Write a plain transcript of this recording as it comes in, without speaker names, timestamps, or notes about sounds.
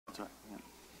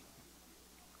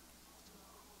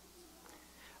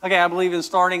Okay, I believe in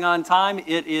starting on time.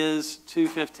 It is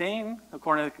 2:15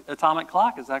 according to the atomic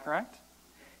clock. Is that correct?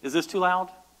 Is this too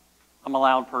loud? I'm a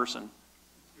loud person.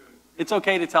 It's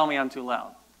okay to tell me I'm too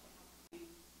loud.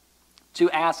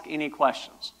 To ask any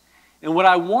questions. And what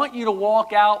I want you to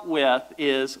walk out with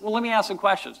is, well, let me ask some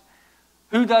questions.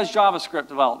 Who does JavaScript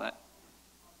development?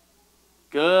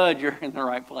 Good, you're in the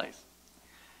right place.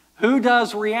 Who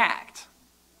does React?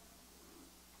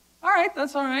 All right,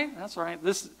 that's all right, that's all right.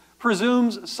 This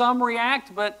presumes some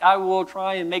React, but I will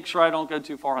try and make sure I don't go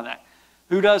too far on that.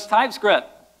 Who does TypeScript?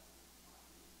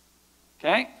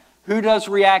 Okay. Who does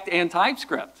React and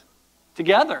TypeScript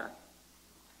together?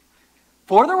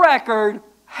 For the record,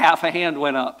 half a hand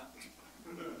went up.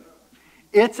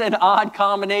 It's an odd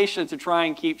combination to try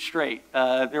and keep straight.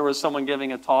 There was someone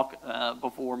giving a talk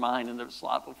before mine in the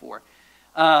slot before.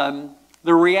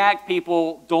 The React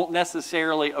people don't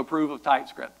necessarily approve of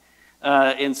TypeScript.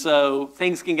 And so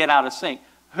things can get out of sync.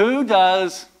 Who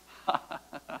does,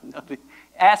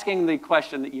 asking the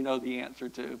question that you know the answer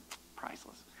to,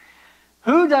 priceless.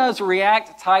 Who does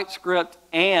React, TypeScript,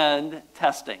 and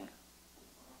testing?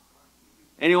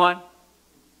 Anyone?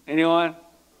 Anyone?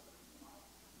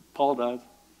 Paul does.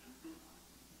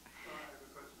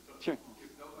 Sure. If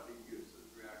nobody uses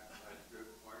React and TypeScript,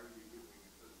 why are you using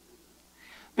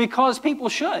it? Because people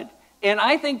should. And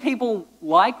I think people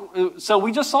like, so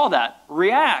we just saw that.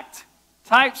 React,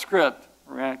 TypeScript,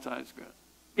 React, TypeScript.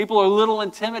 People are a little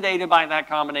intimidated by that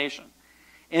combination.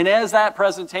 And as that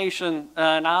presentation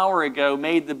an hour ago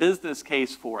made the business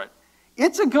case for it,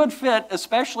 it's a good fit,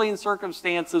 especially in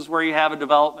circumstances where you have a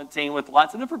development team with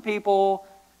lots of different people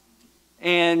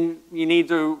and you need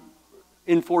to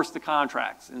enforce the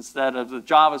contracts instead of the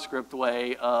JavaScript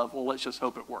way of, well, let's just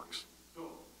hope it works. So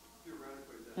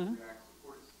theoretically, that React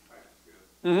supports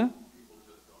TypeScript. People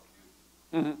just don't use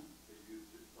it. They use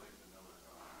just plain vanilla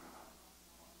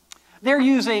JavaScript. They're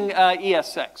using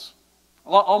ES6.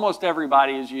 Almost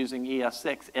everybody is using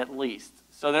ES6 at least.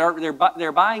 So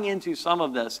they're buying into some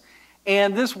of this.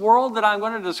 And this world that I'm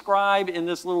going to describe in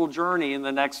this little journey in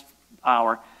the next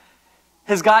hour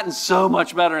has gotten so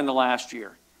much better in the last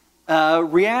year.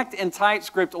 React and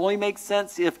TypeScript only make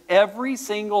sense if every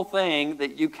single thing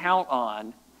that you count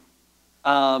on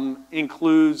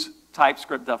includes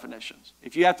TypeScript definitions.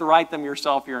 If you have to write them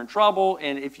yourself, you're in trouble.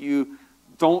 And if you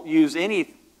don't use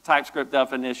any TypeScript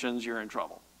definitions, you're in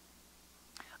trouble.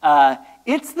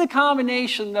 It's the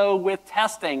combination, though, with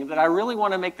testing that I really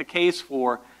want to make the case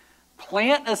for.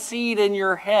 Plant a seed in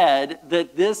your head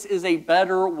that this is a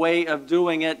better way of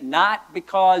doing it, not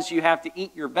because you have to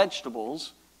eat your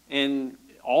vegetables, and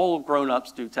all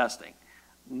grown-ups do testing.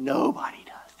 Nobody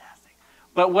does testing.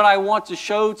 But what I want to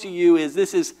show to you is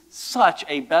this is such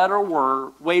a better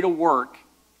way to work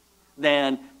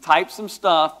than type some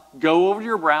stuff, go over to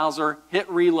your browser, hit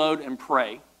reload, and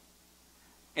pray.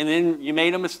 And then you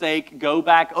made a mistake, go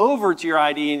back over to your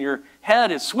IDE, and your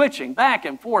head is switching back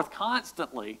and forth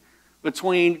constantly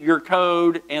between your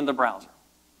code and the browser.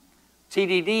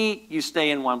 TDD, you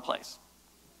stay in one place.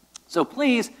 So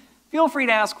please, feel free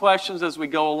to ask questions as we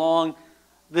go along.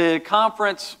 The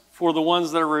conference, for the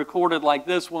ones that are recorded like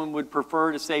this one, would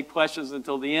prefer to save questions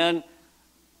until the end.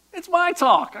 It's my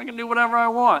talk. I can do whatever I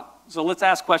want. So let's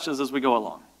ask questions as we go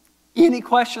along. Any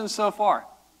questions so far?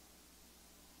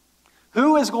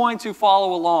 Who is going to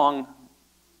follow along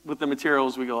with the material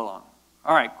as we go along?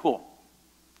 All right, cool.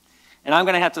 And I'm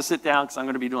going to have to sit down because I'm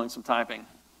going to be doing some typing.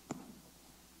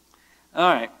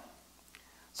 All right.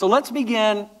 So let's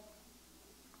begin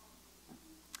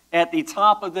at the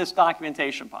top of this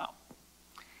documentation pile.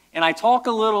 And I talk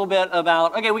a little bit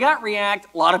about, okay, we got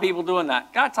React, a lot of people doing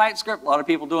that. Got TypeScript, a lot of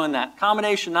people doing that.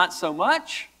 Combination, not so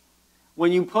much.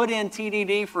 When you put in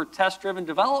TDD for test-driven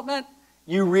development,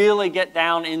 you really get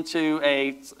down into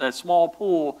a small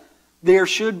pool. There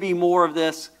should be more of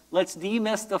this. Let's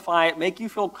demystify it, make you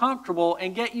feel comfortable,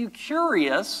 and get you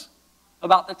curious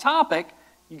about the topic.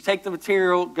 You take the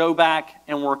material, go back,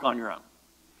 and work on your own.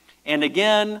 And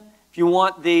again, if you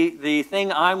want the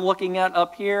thing I'm looking at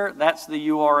up here, that's the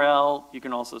URL. You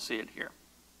can also see it here.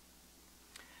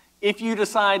 If you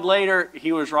decide later,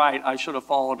 he was right, I should have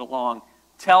followed along,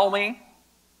 tell me.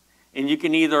 And you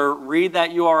can either read that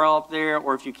URL up there,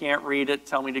 or if you can't read it,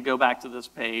 tell me to go back to this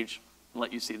page and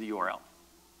let you see the URL.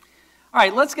 All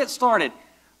right, let's get started.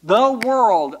 The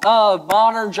world of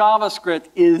modern JavaScript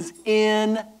is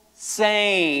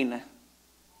insane.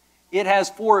 It has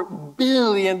 4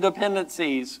 billion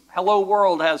dependencies. Hello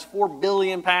World has 4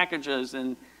 billion packages,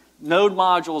 and Node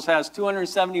Modules has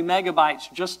 270 megabytes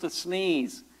just to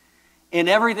sneeze. And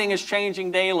everything is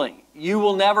changing daily. You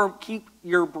will never keep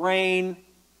your brain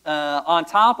on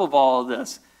top of all of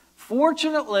this.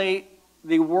 Fortunately,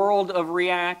 the world of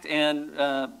React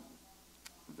and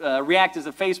React is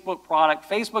a Facebook product.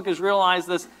 Facebook has realized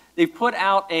this. They've put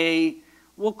out a,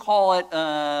 we'll call it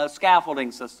a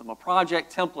scaffolding system, a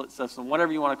project template system,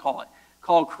 whatever you want to call it,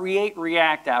 called Create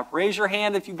React App. Raise your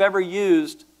hand if you've ever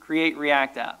used Create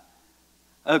React App.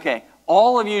 Okay,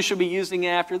 all of you should be using it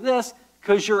after this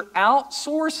because you're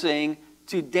outsourcing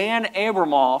to Dan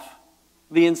Abramoff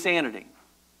the insanity.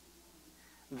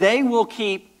 They will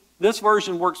keep, this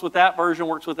version works with that version,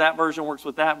 works with that version, works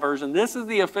with that version. This is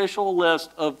the official list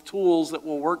of tools that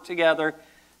will work together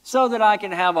so that I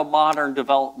can have a modern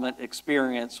development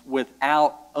experience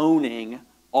without owning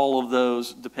all of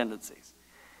those dependencies.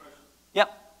 Question. Yep.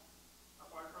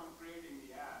 Apart from creating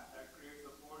the app, that creates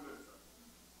a folder structure.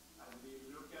 And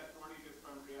we look at 20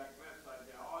 different React websites,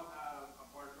 they all have,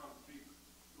 apart from 3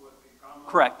 to 3 common.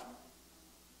 Correct.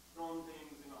 Thrown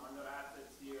things, under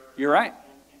assets here. You're right.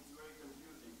 And it's very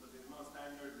confusing. So there's no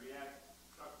standard React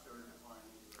structure defined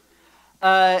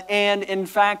either. And in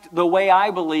fact, the way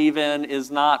I believe in is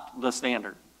not the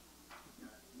standard.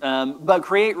 But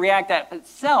Create React App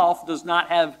itself does not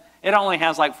have, it only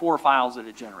has like 4 files that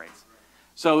it generates.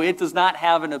 So it does not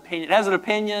have an opinion. It has an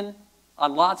opinion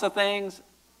on lots of things.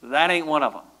 That ain't one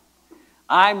of them.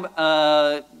 I'm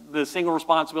the single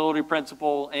responsibility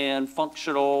principle and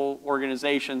functional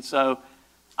organization, so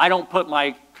I don't put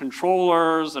my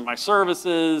controllers and my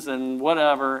services and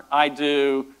whatever. I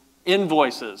do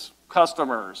invoices,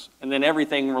 customers, and then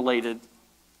everything related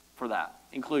for that,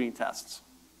 including tests.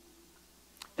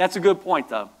 That's a good point,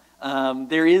 though.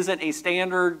 There isn't a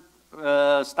standard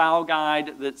style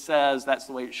guide that says that's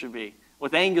the way it should be.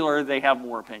 With Angular, they have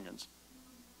more opinions.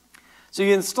 So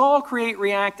you install Create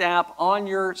React App on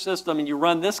your system, and you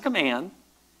run this command,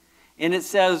 and it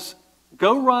says,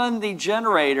 go run the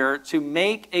generator to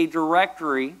make a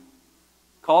directory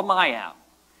called My App.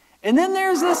 And then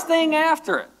there's this thing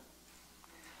after it.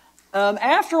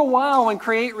 After a while, when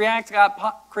Create React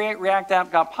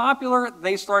App got popular,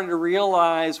 they started to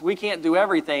realize we can't do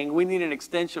everything. We need an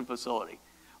extension facility.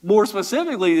 More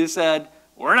specifically, they said,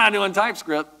 we're not doing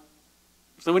TypeScript,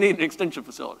 so we need an extension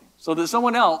facility so that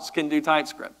someone else can do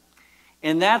TypeScript.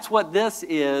 And that's what this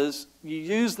is. You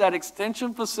use that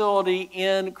extension facility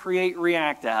in Create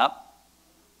React App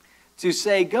to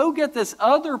say, go get this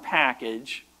other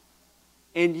package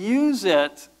and use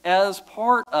it as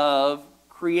part of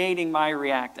creating my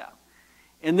React app.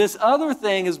 And this other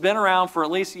thing has been around for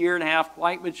at least a year and a half,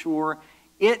 quite mature.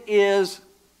 It is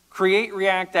Create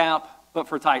React App, but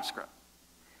for TypeScript.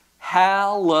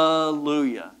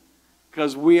 Hallelujah.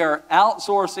 Because we are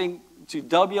outsourcing to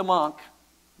W. Monk,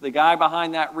 the guy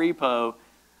behind that repo,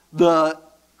 the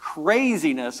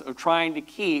craziness of trying to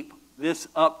keep this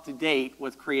up to date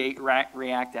with Create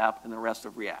React App and the rest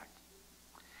of React.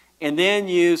 And then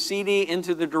you CD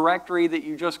into the directory that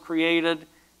you just created,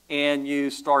 and you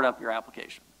start up your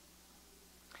application.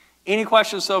 Any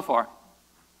questions so far?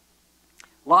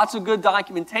 Lots of good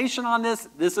documentation on this.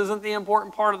 This isn't the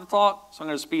important part of the talk, so I'm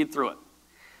going to speed through it.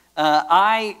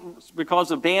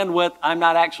 Because of bandwidth, I'm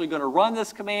not actually going to run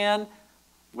this command.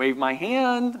 Wave my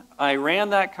hand. I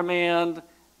ran that command,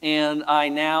 and I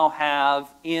now have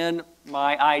in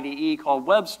my IDE called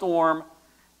WebStorm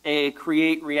a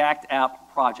Create React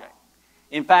App project.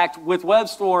 In fact, with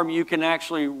WebStorm, you can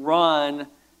actually run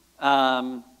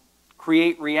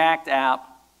Create React App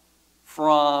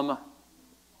from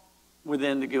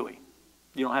within the GUI.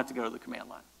 You don't have to go to the command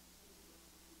line.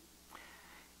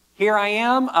 Here I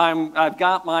am. I've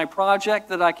got my project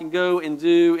that I can go and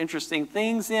do interesting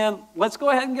things in. Let's go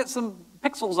ahead and get some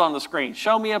pixels on the screen.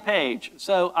 Show me a page.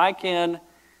 So I can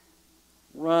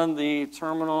run the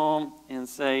terminal and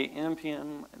say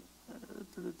npm.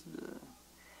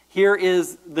 Here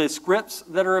is the scripts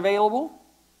that are available.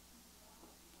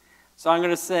 So I'm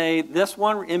going to say this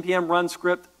one, npm run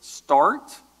script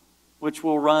start, which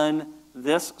will run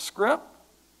this script,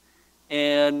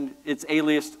 and it's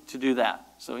aliased to do that.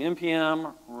 So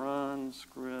npm run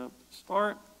script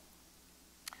start.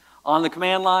 On the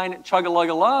command line,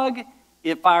 chug-a-lug-a-lug,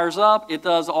 it fires up, it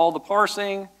does all the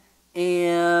parsing,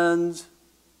 and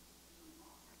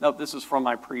nope, this is from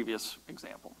my previous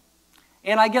example.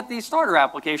 And I get the starter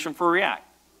application for React.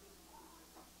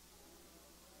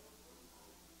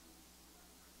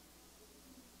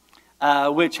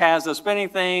 Which has a spinning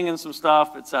thing and some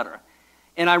stuff, etc.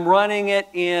 And I'm running it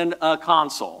in a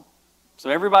console. So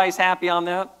everybody's happy on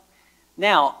that?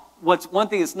 Now, one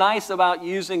thing that's nice about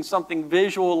using something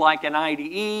visual like an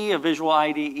IDE, a visual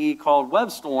IDE called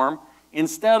WebStorm,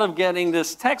 instead of getting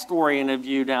this text-oriented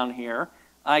view down here,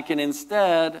 I can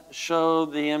instead show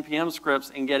the npm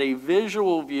scripts and get a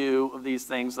visual view of these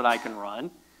things that I can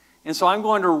run. And so I'm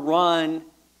going to run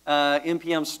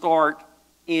npm start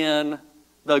in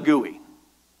the GUI,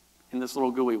 in this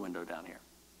little GUI window down here.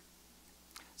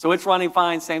 So it's running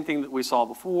fine, same thing that we saw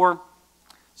before.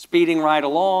 Speeding right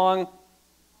along.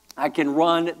 I can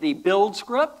run the build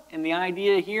script, and the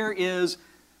idea here is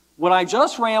what I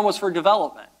just ran was for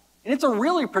development. And it's a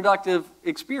really productive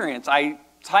experience. I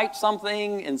type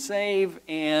something and save,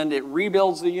 and it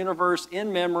rebuilds the universe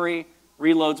in memory,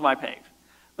 reloads my page.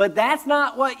 But that's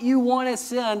not what you want to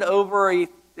send over a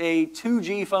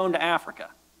 2G phone to Africa.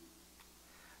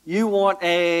 You want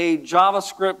a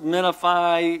JavaScript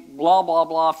minify, blah, blah,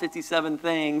 blah, 57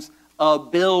 things, a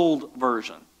build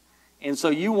version. And so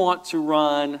you want to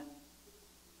run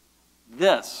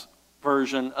this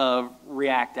version of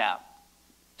React app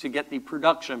to get the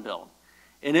production build.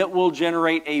 And it will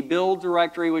generate a build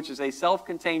directory, which is a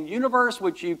self-contained universe,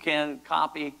 which you can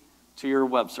copy to your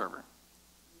web server.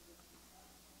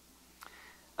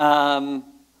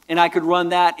 And I could run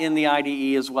that in the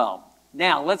IDE as well.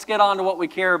 Now, let's get on to what we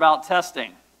care about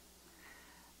testing.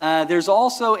 There's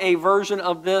also a version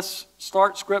of this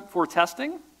start script for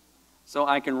testing. So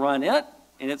I can run it,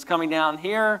 and it's coming down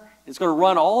here. It's going to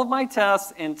run all of my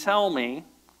tests and tell me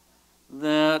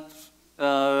that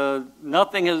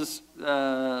nothing has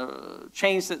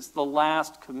changed since the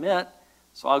last commit.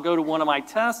 So I'll go to one of my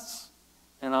tests,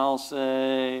 and I'll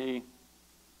say,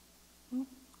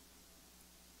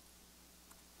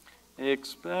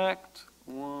 expect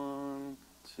 1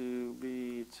 to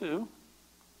be 2.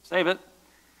 Save it.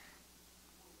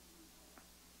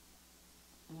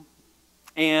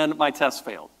 And my test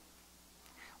failed.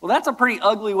 Well, that's a pretty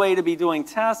ugly way to be doing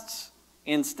tests.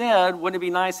 Instead, wouldn't it be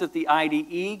nice if the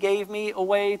IDE gave me a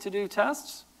way to do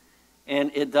tests?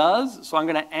 And it does. So I'm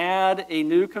going to add a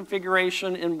new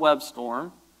configuration in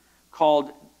WebStorm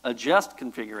called a jest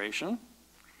configuration.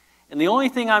 And the only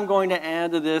thing I'm going to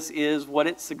add to this is what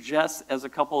it suggests as a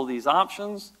couple of these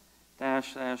options.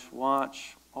 --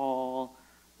 watch all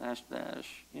 --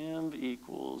 env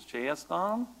equals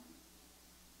JS-DOM.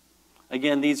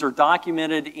 Again, these are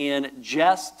documented in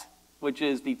Jest, which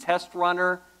is the test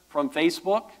runner from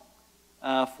Facebook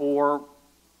for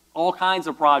all kinds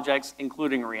of projects,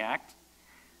 including React.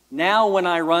 Now, when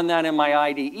I run that in my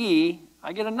IDE,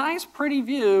 I get a nice, pretty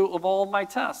view of all of my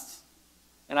tests.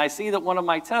 And I see that one of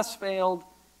my tests failed,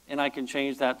 and I can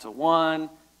change that to 1,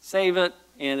 save it,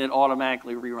 and it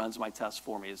automatically reruns my test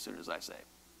for me as soon as I save.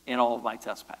 And all of my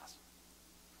tests pass.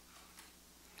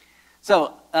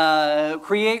 So,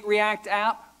 create React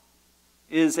app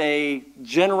is a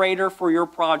generator for your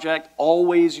project.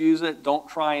 Always use it. Don't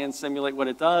try and simulate what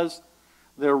it does.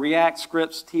 The React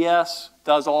scripts TS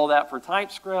does all that for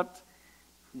TypeScript.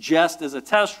 Jest is a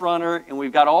test runner, and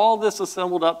we've got all this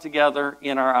assembled up together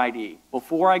in our IDE.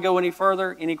 Before I go any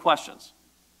further, any questions?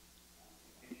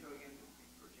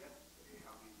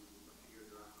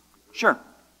 Sure.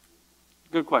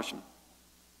 Good question.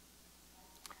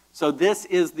 So this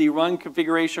is the run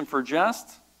configuration for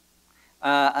Jest.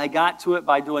 I got to it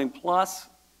by doing plus,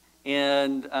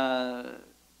 and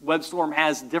WebStorm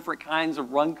has different kinds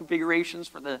of run configurations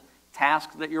for the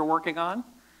task that you're working on.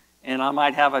 And I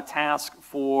might have a task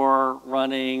for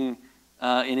running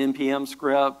an NPM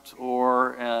script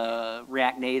or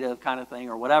React Native kind of thing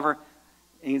or whatever.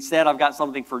 Instead, I've got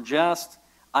something for Jest.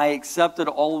 I accepted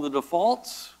all of the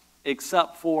defaults,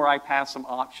 except for I passed some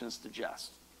options to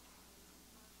Jest.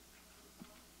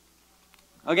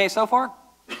 Okay, so far?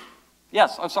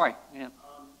 Yes, I'm sorry. Yeah.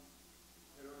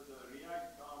 There was a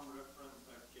React DOM reference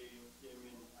that came in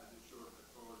as it showed the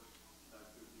code.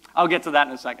 I'll get to that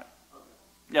in a second. Okay.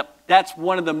 Yep, that's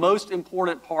one of the most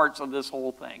important parts of this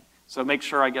whole thing. So make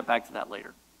sure I get back to that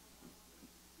later.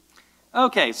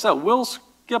 Okay, so we'll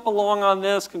skip along on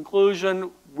this conclusion.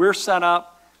 We're set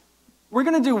up. We're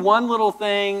going to do one little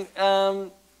thing.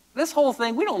 This whole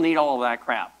thing, we don't need all of that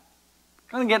crap.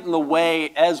 Kind of get in the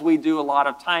way as we do a lot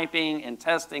of typing and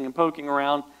testing and poking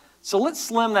around. So let's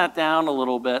slim that down a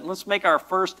little bit, and let's make our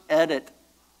first edit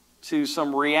to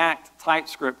some React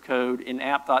TypeScript code in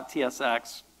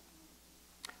app.tsx.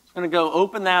 I'm going to go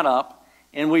open that up,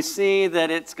 and we see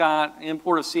that it's got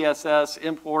import of CSS,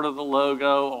 import of the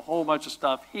logo, a whole bunch of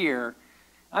stuff here.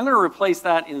 I'm going to replace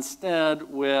that instead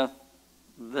with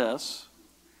this,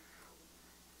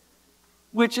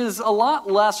 which is a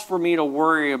lot less for me to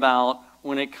worry about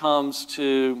when it comes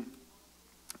to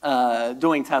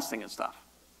doing testing and stuff.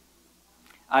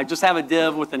 I just have a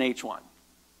div with an H1.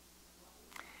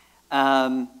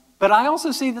 But I also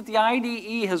see that the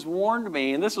IDE has warned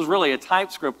me, and this is really a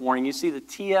TypeScript warning. You see the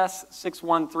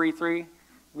TS6133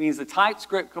 means the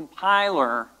TypeScript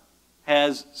compiler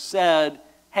has said,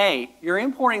 hey, you're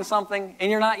importing something and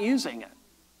you're not using it.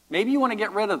 Maybe you want to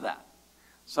get rid of that.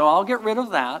 So I'll get rid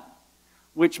of that,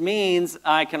 which means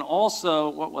I can also,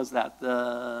 what was that,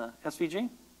 the SVG?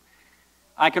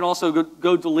 I can also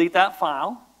go delete that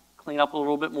file, clean up a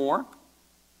little bit more.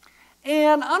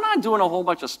 And I'm not doing a whole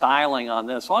bunch of styling on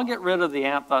this, so I'll get rid of the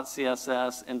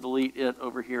app.css and delete it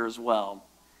over here as well.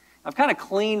 I've kind of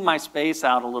cleaned my space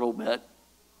out a little bit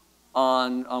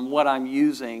on what I'm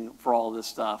using for all this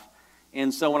stuff.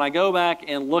 And so when I go back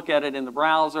and look at it in the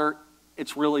browser,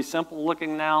 it's really simple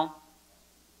looking now.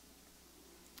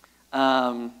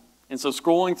 And so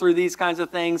scrolling through these kinds of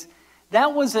things,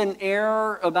 that was an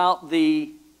error about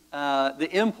the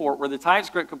import where the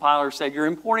TypeScript compiler said, you're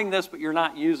importing this, but you're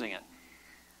not using it.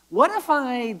 What if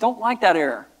I don't like that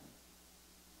error?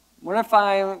 What if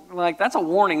that's a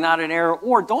warning, not an error,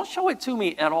 or don't show it to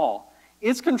me at all?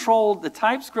 It's controlled, the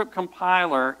TypeScript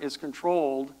compiler is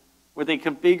controlled with a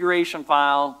configuration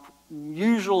file,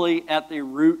 usually at the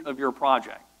root of your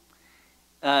project.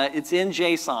 It's in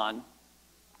JSON,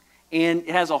 and it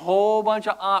has a whole bunch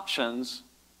of options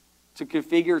to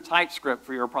configure TypeScript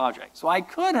for your project. So I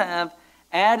could have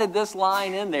added this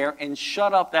line in there and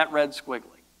shut up that red squiggly.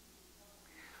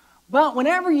 But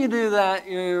whenever you do that,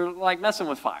 you're like messing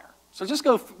with fire. So just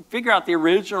go figure out the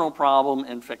original problem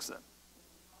and fix it.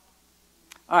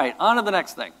 All right, on to the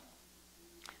next thing.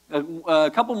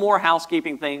 A couple more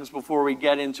housekeeping things before we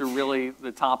get into really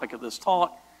the topic of this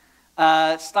talk.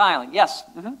 Styling, yes?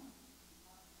 Mm-hmm.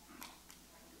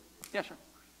 Yeah, sure.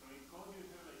 So in code you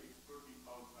have like export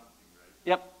default something, right?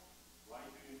 Yep. Why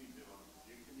do you need the one?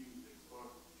 You can use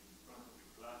export in front of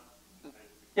the class.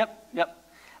 Yep, yep.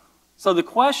 So the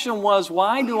question was,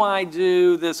 why do I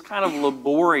do this kind of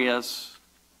laborious,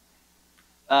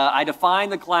 I define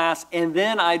the class and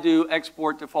then I do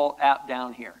export default app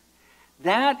down here.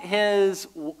 That is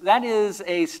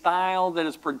a style that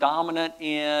is predominant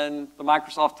in the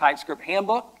Microsoft TypeScript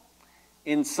handbook.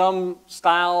 In some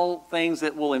style things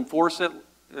that will enforce it,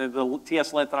 the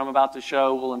TS length that I'm about to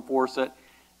show will enforce it.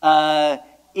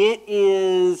 It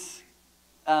is,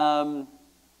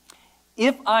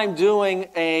 if I'm doing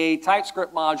a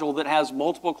TypeScript module that has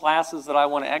multiple classes that I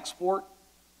want to export,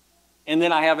 and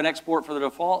then I have an export for the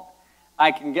default,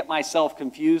 I can get myself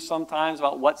confused sometimes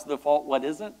about what's the default, what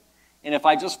isn't. And if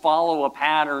I just follow a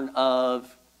pattern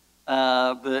of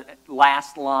the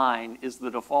last line is the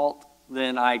default,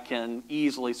 then I can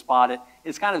easily spot it.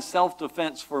 It's kind of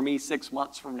self-defense for me 6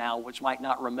 months from now, which might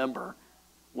not remember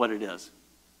what it is.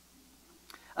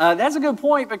 That's a good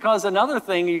point, because another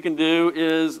thing you can do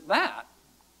is that,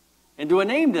 and do a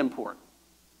named import.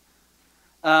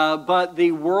 But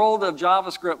the world of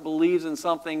JavaScript believes in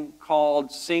something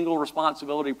called single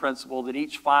responsibility principle, that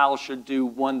each file should do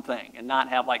one thing and not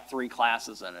have like 3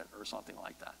 classes in it or something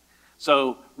like that.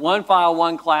 So one file,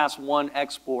 one class, one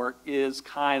export is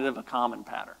kind of a common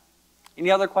pattern. Any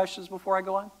other questions before I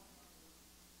go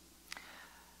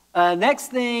on? Next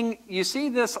thing, you see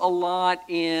this a lot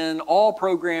in all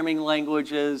programming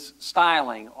languages,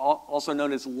 styling, also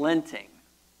known as linting.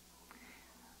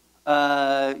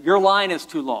 Your line is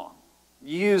too long.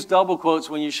 You use double quotes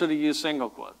when you should have used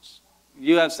single quotes.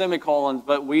 You have semicolons,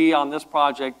 but we on this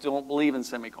project don't believe in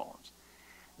semicolons.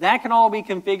 That can all be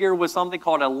configured with something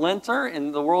called a linter.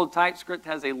 In the world of TypeScript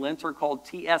has a linter called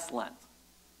TS-lint.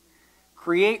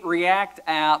 Create React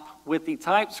app with the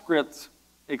TypeScript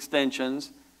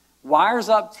extensions, wires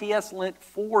up TS-lint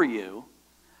for you,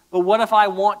 but what if I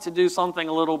want to do something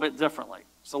a little bit differently?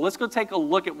 So let's go take a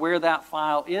look at where that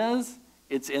file is.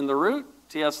 It's in the root,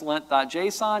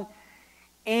 tslint.json,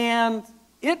 and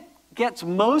it gets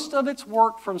most of its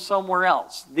work from somewhere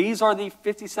else. These are the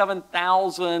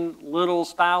 57,000 little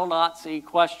style Nazi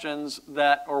questions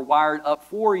that are wired up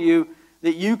for you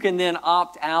that you can then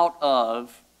opt out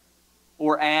of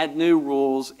or add new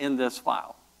rules in this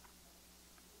file.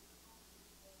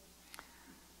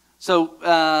 So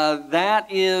that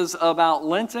is about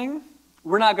linting.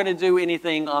 We're not going to do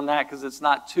anything on that because it's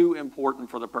not too important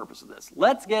for the purpose of this.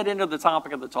 Let's get into the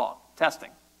topic of the talk,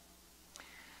 testing.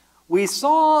 We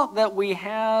saw that we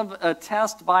have a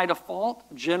test by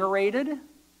default generated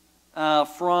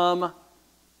from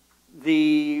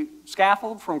the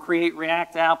scaffold from Create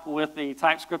React App with the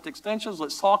TypeScript extensions.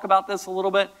 Let's talk about this a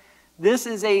little bit. This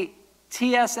is a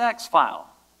TSX file,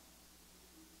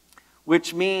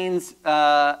 which means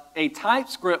a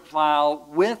TypeScript file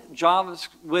with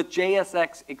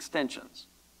JSX extensions.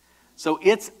 So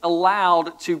it's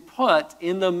allowed to put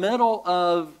in the middle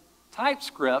of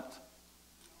TypeScript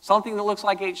something that looks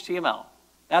like HTML.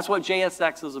 That's what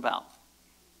JSX is about.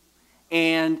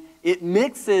 And it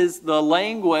mixes the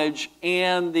language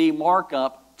and the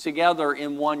markup together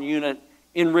in one unit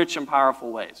in rich and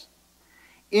powerful ways.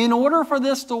 In order for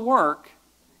this to work,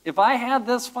 if I had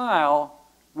this file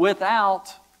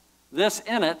without this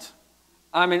in it,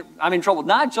 I'm in trouble,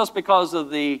 not just because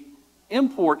of the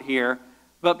import here,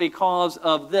 but because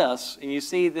of this. And you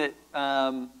see that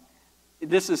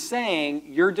this is saying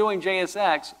you're doing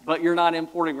JSX, but you're not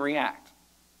importing React.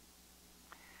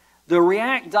 The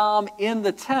React DOM in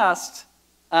the test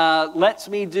lets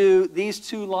me do these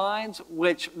 2 lines,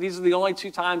 which these are the only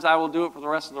 2 times I will do it for the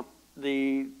rest of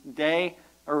the day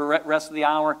or rest of the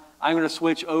hour. I'm going to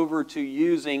switch over to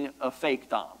using a fake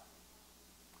DOM.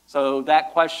 So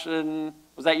that question,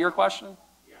 was that your question?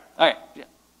 Yeah. All right. Yeah.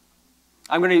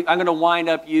 I'm going to wind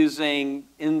up using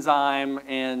enzyme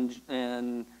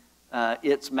and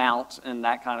its mount and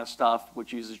that kind of stuff,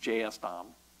 which uses JS DOM.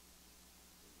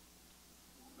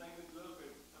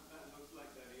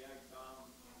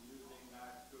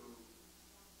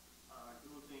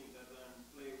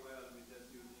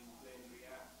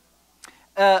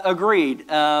 Agreed.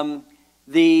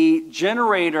 The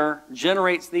generator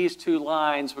generates these 2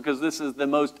 lines because this is the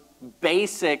most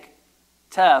basic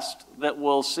test that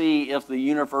will see if the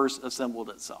universe assembled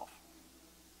itself.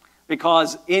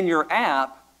 Because in your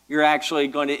app, you're actually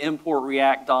going to import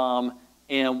React DOM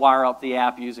and wire up the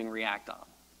app using React DOM.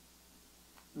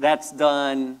 That's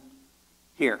done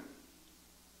here.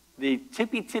 The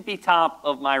tippy top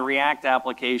of my React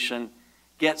application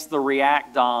gets the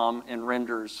React DOM and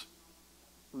renders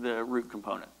the root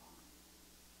component.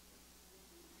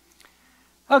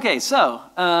 Okay, so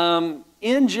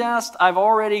in Jest, I've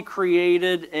already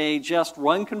created a Jest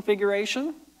run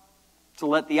configuration to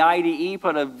let the IDE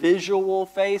put a visual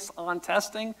face on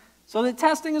testing so that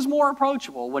testing is more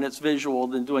approachable when it's visual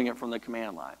than doing it from the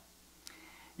command line.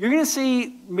 You're going to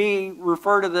see me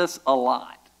refer to this a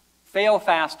lot. Fail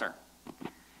faster.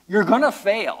 You're going to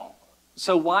fail.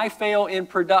 So why fail in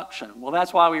production? Well,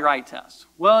 that's why we write tests.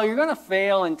 Well, you're going to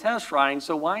fail in test writing,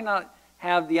 so why not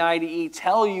have the IDE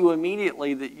tell you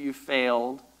immediately that you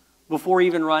failed before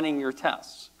even running your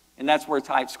tests? And that's where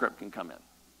TypeScript can come in.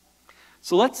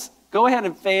 So let's go ahead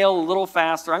and fail a little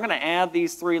faster. I'm going to add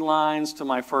these 3 lines to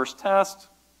my first test.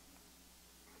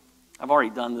 I've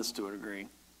already done this to a degree.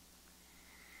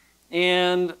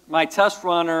 And my test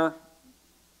runner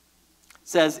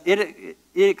says it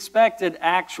expected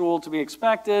actual to be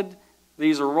expected.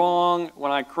 These are wrong.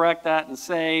 When I correct that and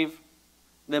save,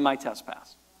 then my test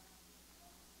passed.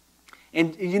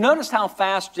 And you notice how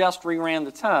fast Jest reran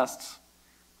the tests.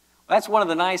 That's one of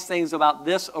the nice things about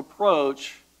this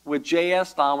approach with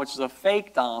JS DOM, which is a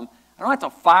fake DOM. I don't have to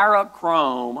fire up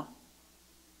Chrome,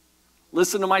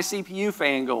 listen to my CPU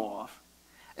fan go off,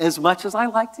 as much as I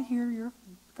like to hear your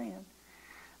fan,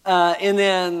 and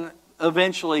then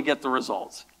eventually get the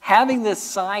results. Having this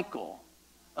cycle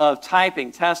of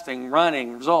typing, testing,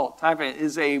 running, result, typing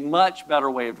is a much better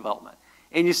way of development.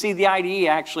 And you see the IDE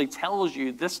actually tells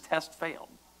you this test failed.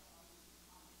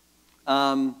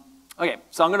 Okay,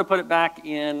 so I'm going to put it back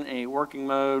in a working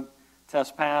mode,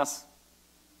 test pass.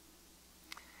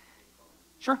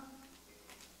 Sure.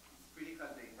 It's critical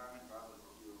the environment variables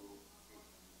that you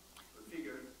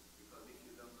configure, because if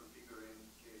you don't configure in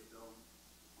JSDOM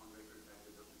on record type,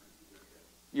 the document is your head.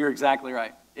 You're exactly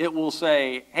right. It will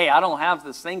say, hey, I don't have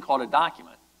this thing called a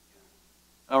document,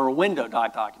 or a window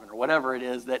document, or whatever it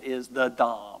is that is the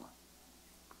DOM.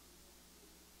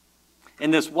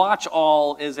 And this watch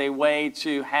all is a way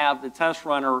to have the test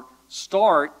runner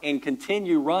start and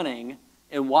continue running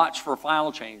and watch for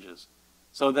file changes,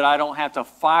 so that I don't have to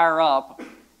fire up,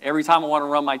 every time I want to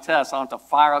run my test, I don't have to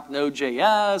fire up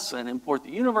Node.js and import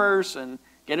the universe and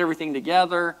get everything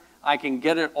together. I can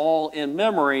get it all in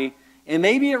memory, and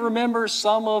maybe it remembers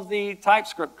some of the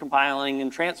TypeScript compiling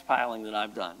and transpiling that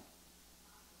I've done.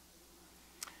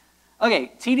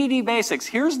 Okay, TDD basics.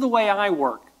 Here's the way I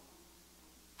work.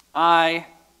 I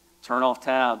turn off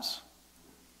tabs.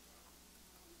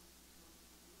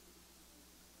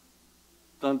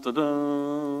 Dun, dun,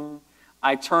 dun.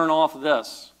 I turn off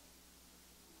this.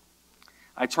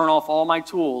 I turn off all my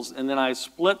tools, and then I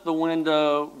split the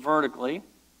window vertically.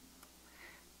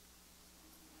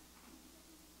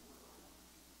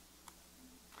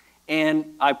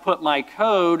 And I put my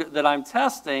code that I'm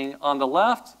testing on the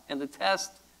left and the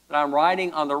test that I'm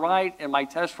writing on the right and my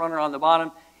test runner on the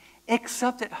bottom,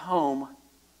 except at home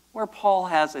where Paul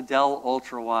has a Dell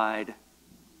Ultrawide.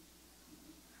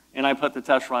 And I put the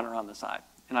test runner on the side,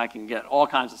 and I can get all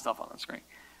kinds of stuff on the screen.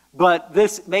 But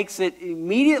this makes it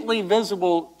immediately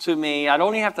visible to me. I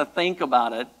don't even have to think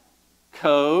about it.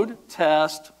 Code,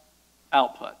 test,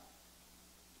 output.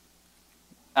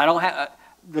 I don't have,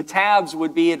 the tabs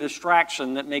would be a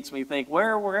distraction that makes me think,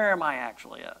 where am I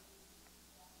actually at?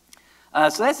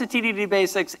 So that's the TDD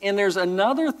basics, and there's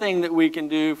another thing that we can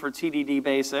do for TDD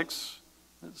basics.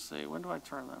 Let's see, when do I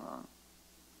turn that on?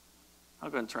 I'll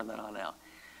go ahead and turn that on now.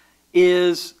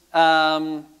 Is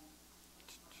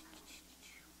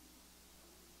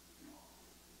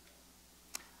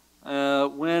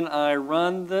when I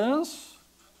run this,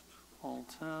 all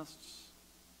tests.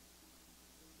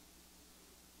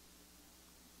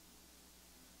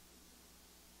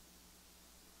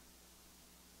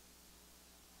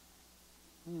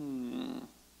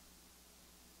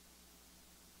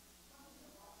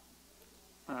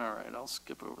 All right, I'll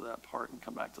skip over that part and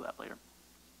come back to that later.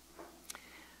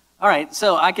 All right,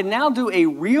 so I can now do a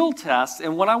real test,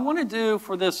 and what I want to do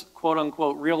for this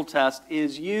quote-unquote real test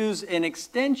is use an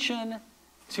extension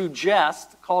to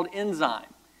Jest called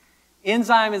Enzyme.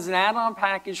 Enzyme is an add-on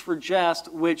package for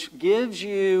Jest which gives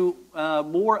you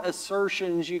more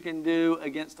assertions you can do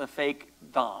against a fake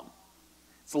DOM.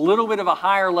 It's a little bit of a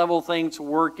higher level thing to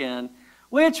work in,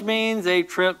 which means a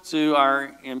trip to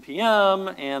our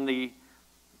NPM and the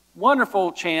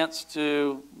wonderful chance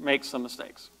to make some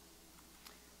mistakes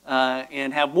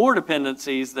and have more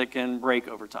dependencies that can break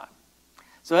over time.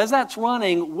 So as that's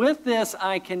running, with this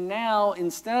I can now,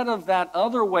 instead of that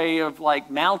other way of like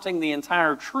mounting the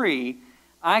entire tree,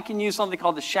 I can use something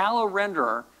called the shallow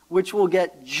renderer, which will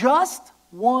get just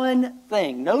one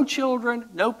thing, no children,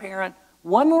 no parent,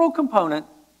 one little component,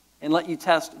 and let you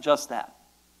test just that.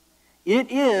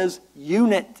 It is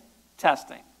unit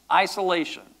testing,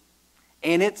 isolation,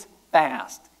 and it's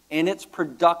fast, and it's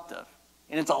productive,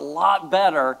 and it's a lot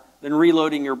better than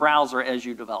reloading your browser as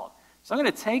you develop. So I'm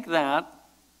going to take that,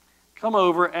 come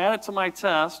over, add it to my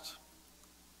test,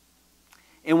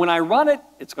 and when I run it,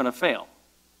 it's going to fail,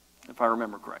 if I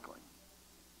remember correctly.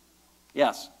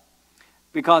 Yes,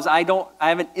 because I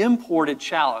haven't imported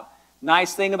shallow.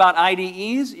 Nice thing about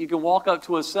IDEs, you can walk up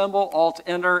to a symbol,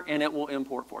 Alt-Enter, and it will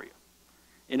import for you.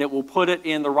 And it will put it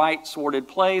in the right sorted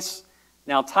place.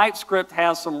 Now, TypeScript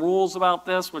has some rules about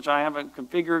this, which I haven't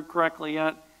configured correctly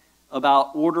yet,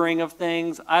 about ordering of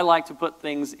things. I like to put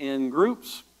things in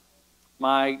groups.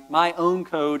 My own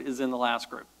code is in the last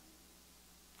group.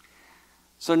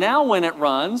 So now when it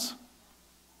runs,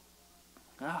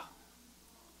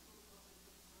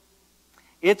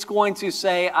 it's going to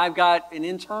say I've got an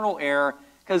internal error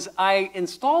because I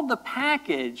installed the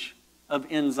package of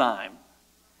Enzyme,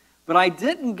 but I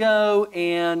didn't go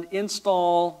and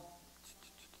install,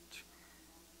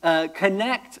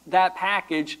 connect that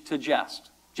package to Jest.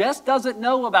 Jest doesn't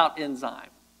know about Enzyme.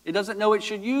 It doesn't know it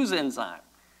should use Enzyme.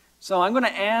 So I'm going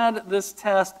to add this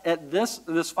test at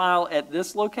this file at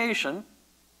this location,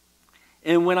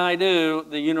 and when I do,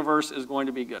 the universe is going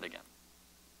to be good again.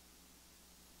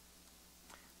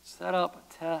 Set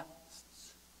up tests.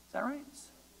 Is that right?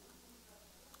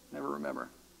 Never remember.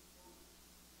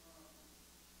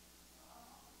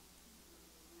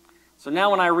 So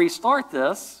now when I restart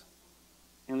this,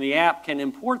 and the app can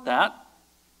import that,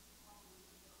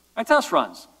 my test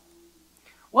runs.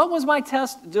 What was my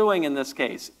test doing in this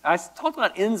case? I talked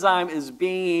about Enzyme as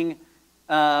being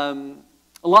a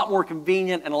lot more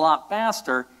convenient and a lot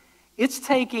faster. It's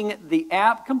taking the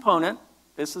app component.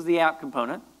 This is the app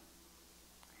component.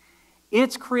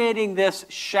 It's creating this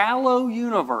shallow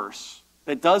universe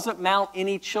that doesn't mount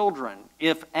any children.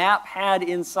 If app had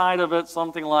inside of it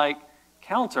something like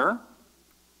counter,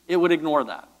 it would ignore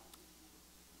that.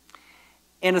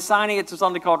 And assigning it to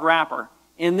something called wrapper.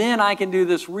 And then I can do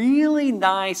this really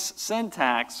nice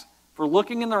syntax for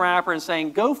looking in the wrapper and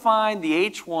saying, go find the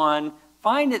H1,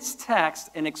 find its text,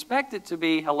 and expect it to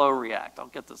be hello React. I'll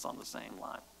get this on the same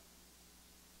line.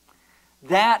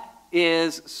 That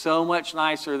is so much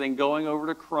nicer than going over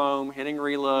to Chrome, hitting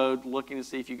reload, looking to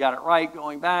see if you got it right,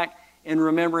 going back, and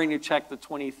remembering to check the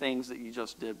 20 things that you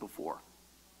just did before.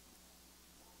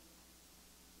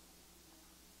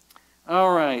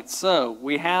 All right, so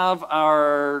we have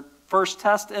our first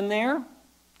test in there.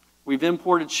 We've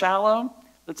imported shallow.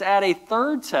 Let's add a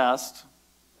third test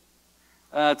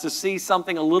to see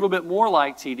something a little bit more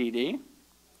like TDD.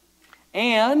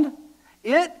 And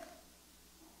it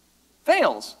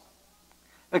fails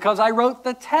because I wrote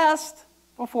the test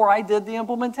before I did the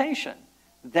implementation.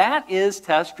 That is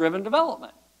test-driven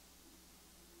development.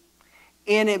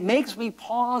 And it makes me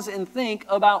pause and think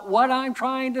about what I'm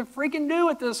trying to freaking do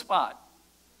at this spot.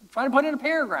 I'm trying to put in a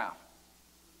paragraph.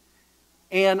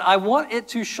 And I want it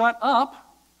to shut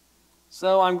up,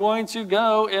 so I'm going to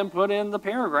go and put in the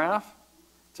paragraph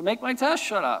to make my test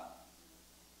shut up.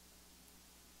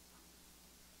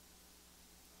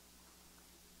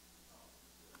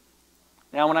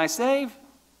 Now when I save,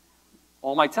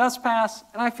 all my tests pass,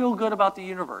 and I feel good about the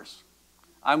universe.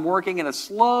 I'm working in a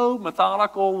slow,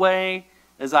 methodical way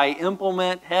as I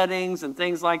implement headings and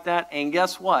things like that. And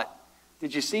guess what?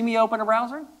 Did you see me open a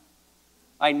browser?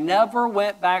 I never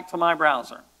went back to my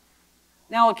browser.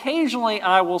 Now, occasionally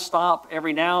I will stop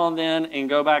every now and then and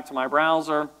go back to my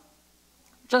browser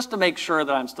just to make sure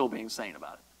that I'm still being sane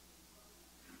about it.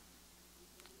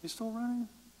 You still running?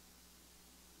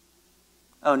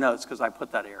 Oh, no, it's because I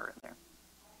put that error in there.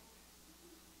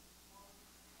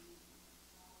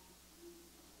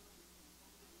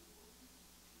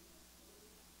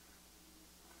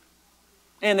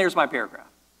 And there's my paragraph.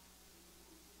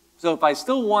 So if I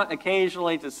still want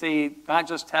occasionally to see not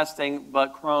just testing,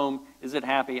 but Chrome, is it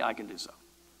happy, I can do so.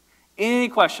 Any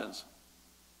questions?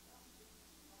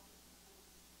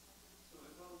 So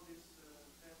about this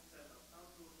test setup, how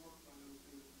to work on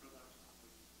in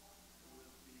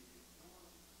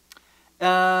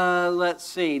production? Let's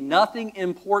see. Nothing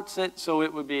imports it, so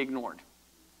it would be ignored.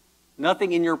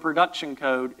 Nothing in your production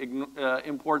code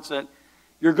imports it.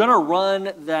 You're going to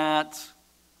run that.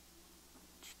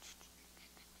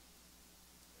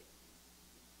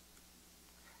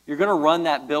 You're going to run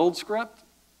that build script,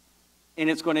 and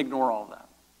it's going to ignore all of that.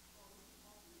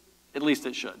 At least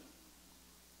it should.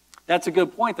 That's a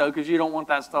good point, though, because you don't want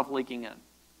that stuff leaking in.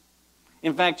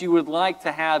 In fact, you would like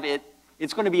to have it,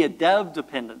 it's going to be a dev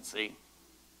dependency.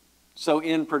 So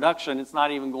in production, it's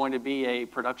not even going to be a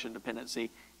production dependency.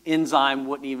 Enzyme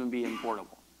wouldn't even be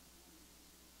importable.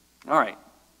 All right.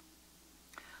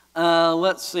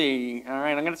 Let's see. All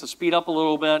right, I'm going to have to speed up a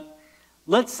little bit.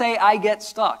 Let's say I get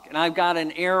stuck and I've got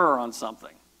an error on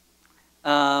something.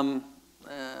 Right,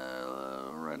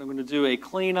 I'm going to do a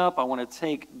cleanup. I want to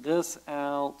take this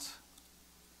out.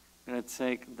 I'm going to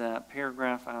take that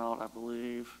paragraph out, I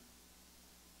believe.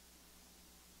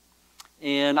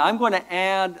 And I'm going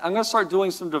to start doing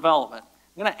some development.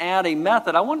 I'm going to add a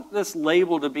method. I want this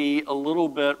label to be a little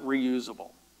bit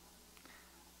reusable.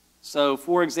 So,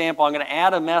 for example, I'm going to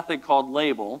add a method called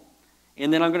label.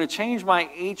 And then I'm going to change my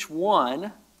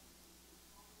H1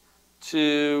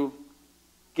 to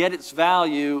get its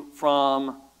value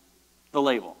from the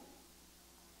label.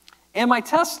 And my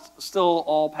tests still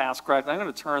all pass correctly. I'm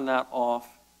going to turn that off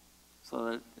so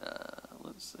that,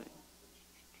 let's see.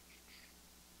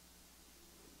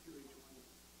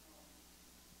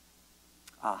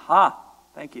 Aha,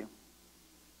 thank you.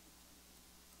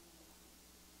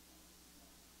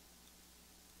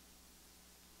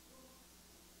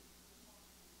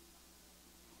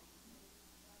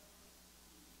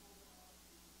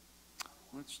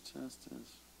 Which test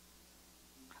is?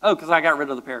 Oh, because I got rid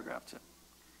of the paragraph too.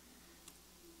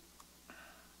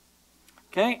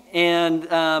 Okay, and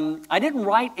I didn't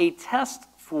write a test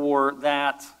for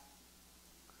that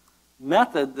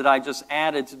method that I just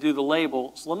added to do the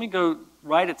label. So let me go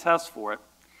write a test for it.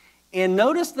 And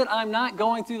notice that I'm not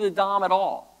going through the DOM at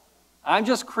all. I'm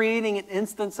just creating an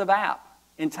instance of app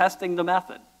and testing the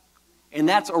method. And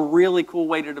that's a really cool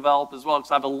way to develop as well,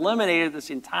 because I've eliminated this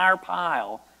entire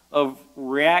pile of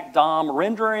React DOM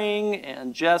rendering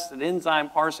and just an enzyme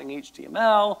parsing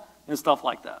HTML and stuff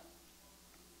like that.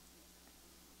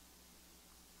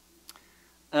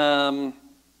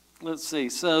 Let's see.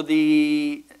 So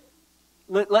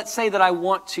let's say that I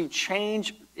want to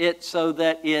change it so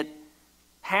that it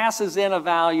passes in a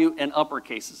value and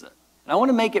uppercases it. And I want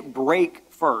to make it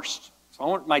break first. So I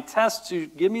want my test to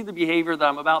give me the behavior that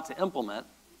I'm about to implement.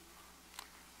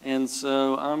 And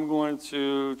so I'm going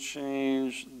to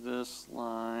change this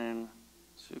line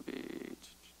to be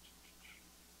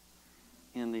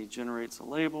in the generates a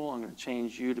label. I'm going to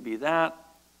change you to be that.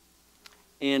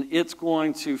 And it's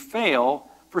going to fail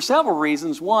for several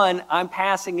reasons. One, I'm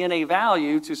passing in a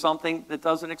value to something that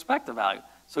doesn't expect a value.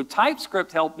 So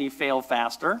TypeScript helped me fail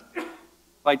faster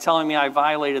by telling me I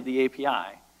violated the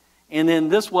API. And then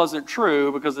this wasn't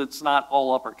true because it's not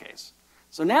all uppercase.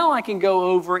 So now I can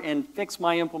go over and fix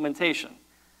my implementation.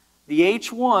 The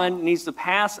H1 needs to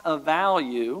pass a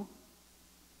value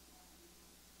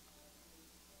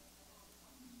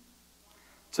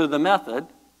to the method,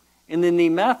 and then the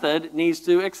method needs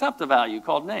to accept a value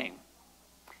called name.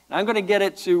 And I'm going to get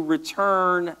it to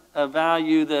return a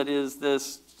value that is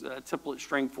this template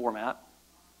string format.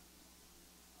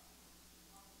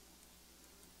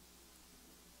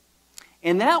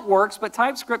 And that works, but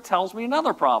TypeScript tells me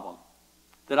another problem.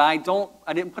 That I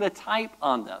didn't put a type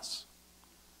on this.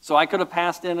 So I could have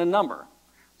passed in a number.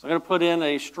 So I'm going to put in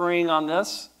a string on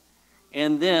this,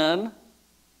 and then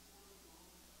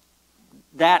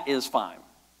that is fine.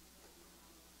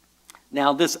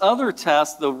 Now this other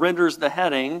test, the renders the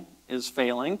heading, is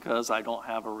failing because I don't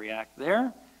have a React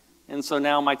there. And so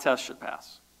now my test should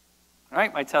pass. All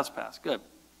right, my test passed, good.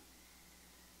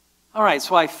 All right,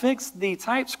 so I fixed the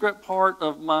TypeScript part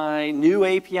of my new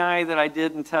API that I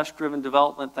did in test-driven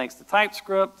development thanks to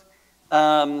TypeScript.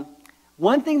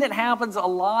 One thing that happens a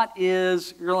lot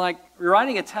is you're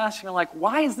writing a test and you're like,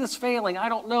 why is this failing? I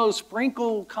don't know,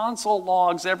 sprinkle console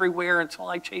logs everywhere until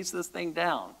I chase this thing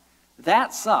down.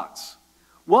 That sucks.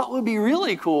 What would be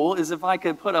really cool is if I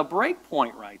could put a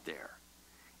breakpoint right there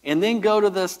and then go to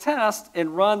this test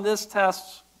and run this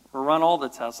test, or run all the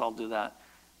tests, I'll do that,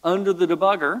 under the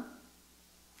debugger.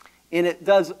 And it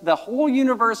does the whole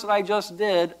universe that I just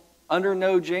did under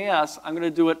Node.js, I'm going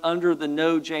to do it under the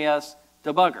Node.js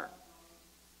debugger.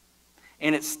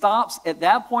 And it stops at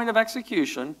that point of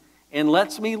execution and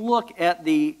lets me look at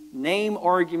the name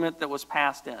argument that was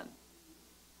passed in.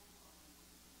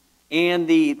 And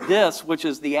this, which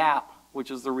is the app, which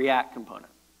is the React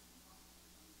component.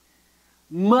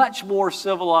 Much more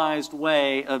civilized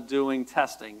way of doing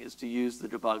testing is to use the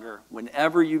debugger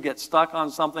whenever you get stuck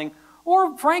on something,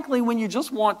 or frankly, when you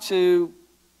just want to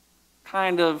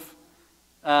kind of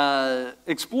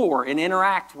explore and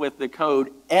interact with the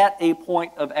code at a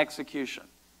point of execution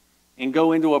and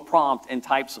go into a prompt and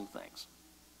type some things.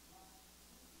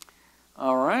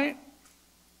 All right,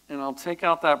 and I'll take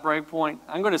out that breakpoint.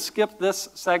 I'm going to skip this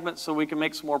segment so we can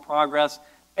make some more progress.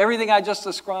 Everything I just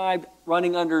described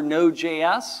running under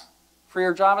Node.js for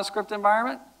your JavaScript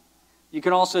environment, you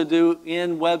can also do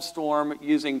in WebStorm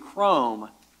using Chrome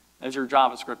as your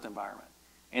JavaScript environment.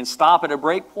 And stop at a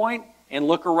breakpoint and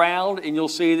look around, and you'll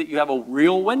see that you have a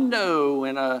real window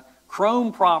and a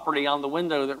Chrome property on the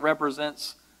window that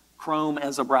represents Chrome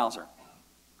as a browser.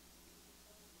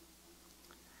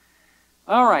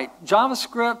 All right,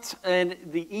 JavaScript and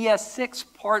the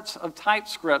ES6 parts of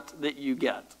TypeScript that you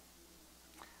get.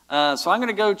 So I'm going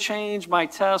to go change my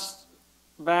test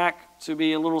back to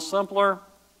be a little simpler,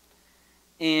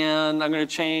 and I'm going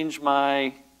to change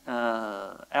my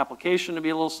application to be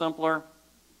a little simpler.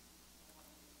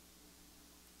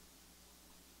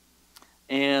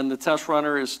 And the test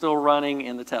runner is still running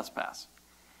in the test pass.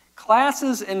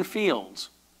 Classes and fields,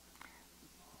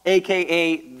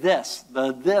 aka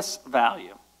the this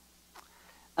value.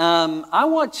 I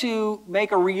want to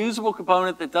make a reusable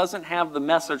component that doesn't have the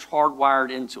message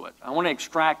hardwired into it. I want to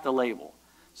extract the label.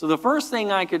 So the first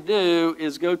thing I could do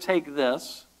is go take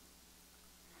this,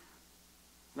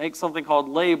 make something called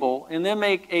label, and then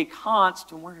make a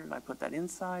const, and where did I put that?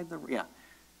 Inside the, yeah.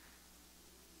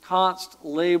 Const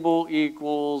label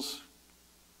equals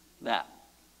that.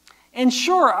 And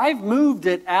sure, I've moved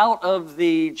it out of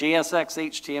the JSX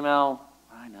HTML,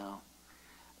 I know.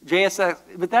 JSX,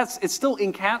 but it's still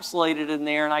encapsulated in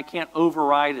there and I can't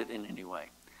override it in any way.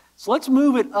 So let's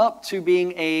move it up to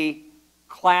being a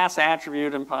class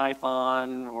attribute in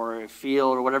Python or a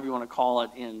field or whatever you want to call it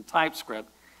in TypeScript.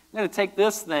 I'm going to take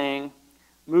this thing,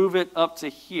 move it up to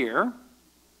here.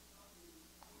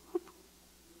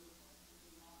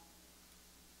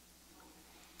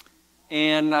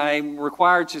 And I'm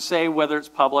required to say whether it's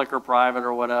public or private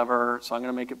or whatever, so I'm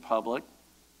going to make it public.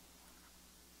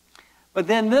 But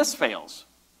then this fails.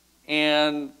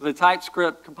 And the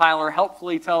TypeScript compiler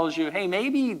helpfully tells you, hey,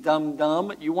 maybe,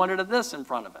 dum-dum, you wanted a this in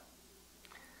front of it.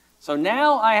 So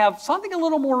now I have something a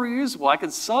little more reusable. I could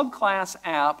subclass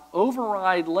app,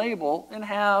 override label, and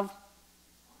have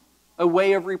a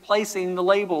way of replacing the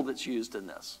label that's used in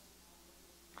this.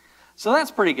 So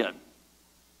that's pretty good.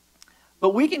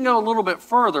 But we can go a little bit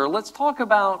further. Let's talk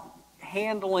about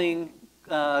handling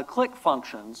click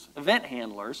functions, event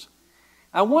handlers.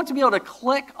 I want to be able to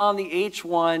click on the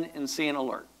H1 and see an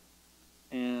alert.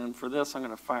 And for this, I'm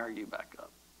going to fire you back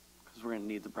up because we're going to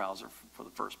need the browser for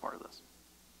the first part of this.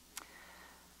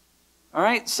 All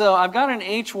right, so I've got an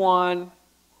H1,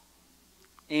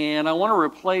 and I want to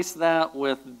replace that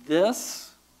with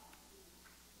this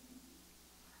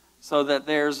so that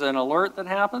there's an alert that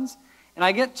happens. And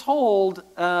I get told,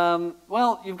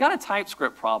 well, you've got a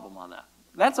TypeScript problem on that.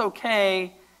 That's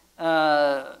okay.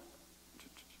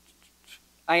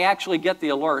 I actually get the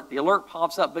alert. The alert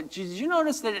pops up. But did you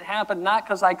notice that it happened not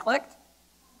because I clicked?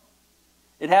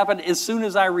 It happened as soon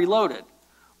as I reloaded.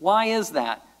 Why is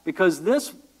that? Because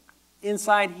this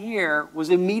inside here was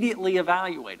immediately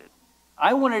evaluated.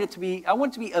 I want it to be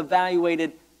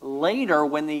evaluated later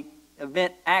when the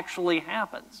event actually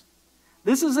happens.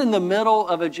 This is in the middle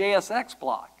of a JSX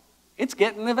block. It's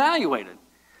getting evaluated.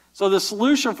 So the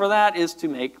solution for that is to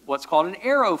make what's called an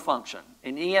arrow function,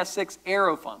 an ES6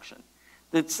 arrow function,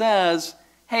 that says,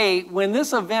 hey, when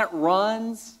this event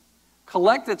runs,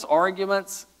 collect its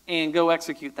arguments and go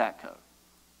execute that code.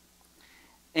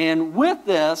 And with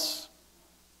this,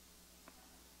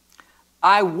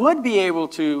 I would be able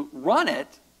to run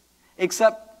it,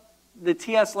 except the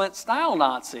TS-lint style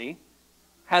Nazi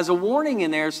has a warning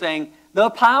in there saying, the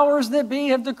powers that be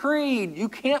have decreed. You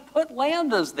can't put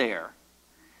lambdas there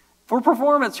for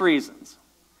performance reasons.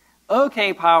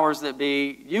 Okay, powers that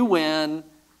be, you win.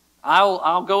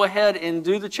 I'll go ahead and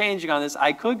do the changing on this.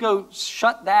 I could go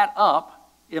shut that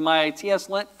up in my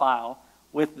TS-lint file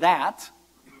with that.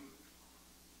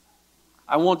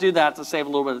 I won't do that to save a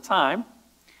little bit of time.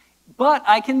 But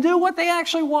I can do what they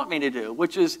actually want me to do,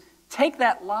 which is take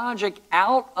that logic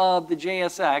out of the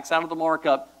JSX, out of the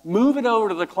markup, move it over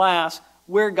to the class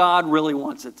where God really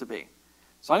wants it to be.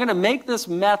 So I'm going to make this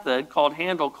method called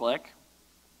handleClick.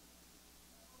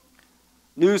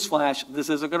 Newsflash, this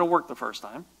isn't going to work the first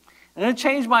time. I'm going to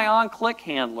change my onClick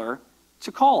handler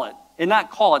to call it, and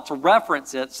not call it, to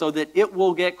reference it so that it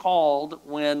will get called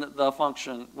when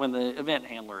the event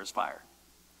handler is fired.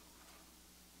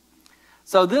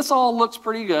 So this all looks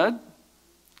pretty good.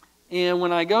 And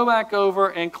when I go back over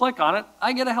and click on it,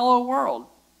 I get a hello world.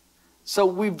 So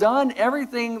we've done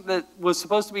everything that was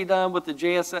supposed to be done with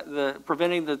the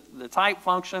preventing the type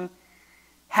function.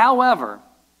 However,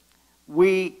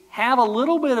 we have a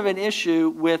little bit of an issue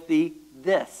with the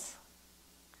this.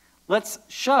 Let's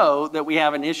show that we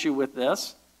have an issue with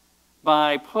this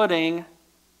by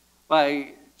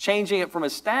changing it from a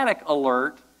static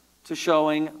alert to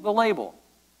showing the label.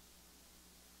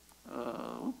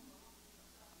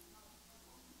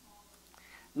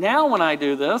 Now when I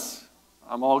do this,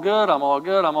 I'm all good, I'm all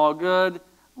good, I'm all good.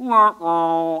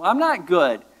 I'm not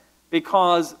good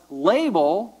because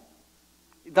label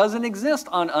doesn't exist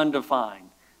on undefined.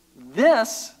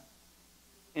 This,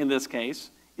 in this case,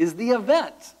 is the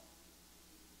event,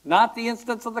 not the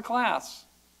instance of the class.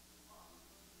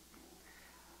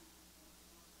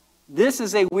 This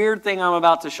is a weird thing I'm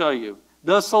about to show you.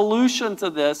 The solution to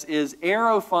this is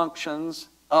arrow functions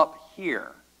up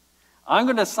here. I'm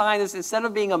going to assign this, instead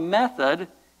of being a method,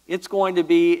 it's going to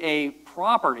be a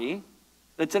property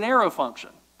that's an arrow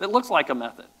function that looks like a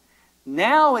method.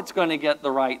 Now it's going to get the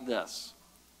right this.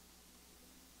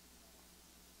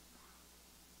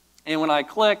 And when I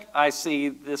click, I see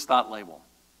this dot label.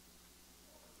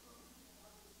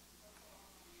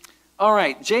 All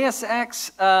right,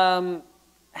 JSX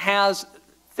has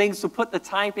things to put the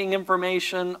typing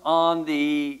information on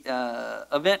the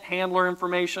event handler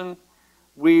information.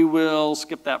 We will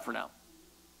skip that for now.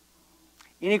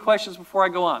 Any questions before I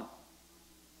go on?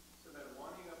 So that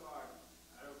warning about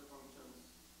arrow functions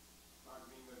not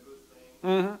being a good thing,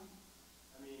 Mm-hmm.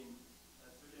 I mean,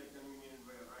 that's really a convenient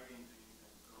way of writing things,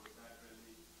 and so is that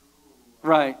really true?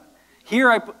 Right. Here,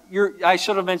 I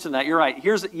should have mentioned that. You're right.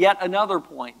 Here's yet another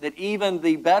point, that even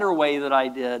the better way that I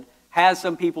did has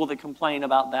some people that complain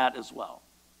about that as well.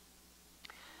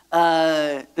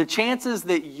 The chances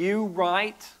that you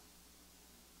write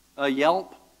a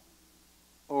Yelp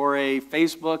or a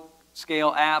Facebook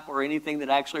scale app or anything that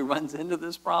actually runs into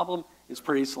this problem is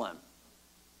pretty slim.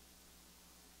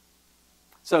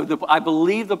 So I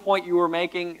believe the point you were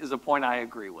making is a point I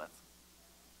agree with.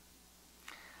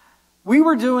 We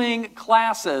were doing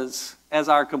classes as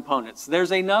our components.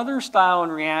 There's another style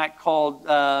in React called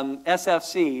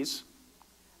SFCs,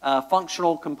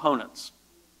 functional components,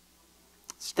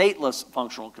 stateless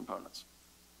functional components.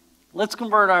 Let's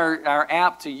convert our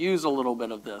app to use a little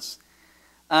bit of this.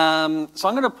 So I'm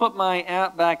going to put my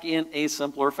app back in a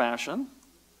simpler fashion.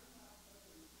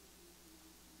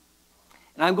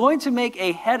 And I'm going to make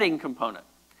a heading component.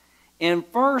 And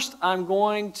first, I'm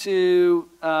going to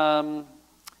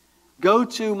go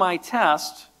to my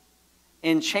test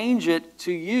and change it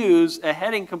to use a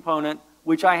heading component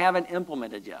which I haven't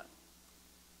implemented yet.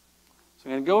 So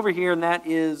I'm going to go over here, and that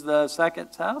is the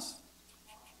second test.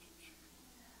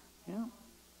 Yeah.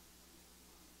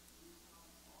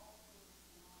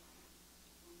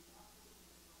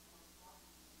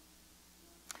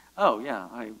 Oh, yeah,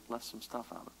 I left some stuff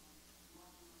out.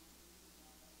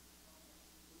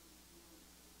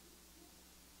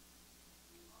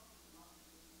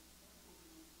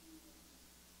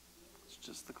 It's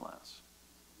just the class.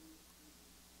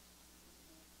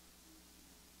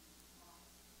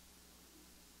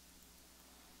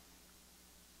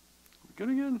 Good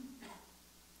again?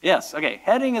 Yes, okay,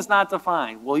 heading is not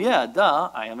defined. Well, yeah, duh,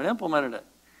 I haven't implemented it.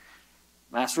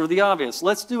 Master of the obvious.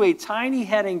 Let's do a tiny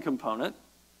heading component.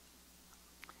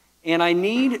 And I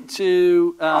need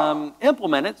to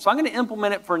implement it. So I'm going to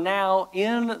implement it for now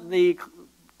in the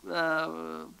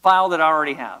file that I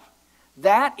already have.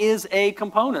 That is a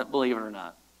component, believe it or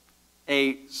not.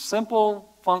 A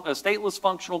simple, a stateless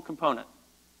functional component.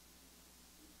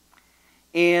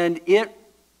 And it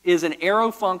is an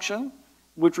arrow function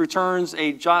which returns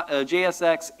a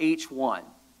JSX H1.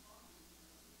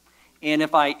 And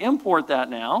if I import that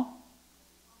now,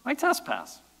 my test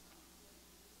pass.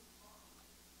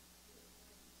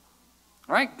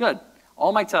 All right, good.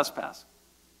 All my tests pass.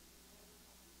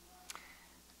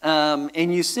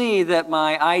 And you see that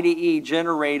my IDE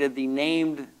generated the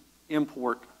named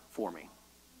import for me.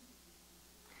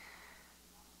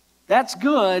 That's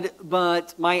good,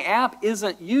 but my app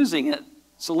isn't using it.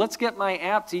 So let's get my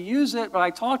app to use it. But I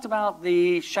talked about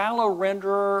the shallow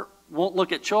renderer won't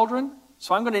look at children.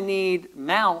 So I'm going to need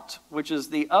mount, which is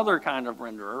the other kind of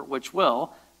renderer, which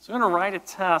will. So I'm going to write a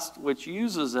test which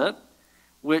uses it,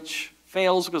 which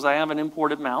fails because I haven't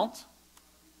imported mount.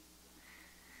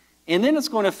 And then it's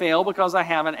going to fail because I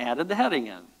haven't added the heading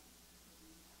in.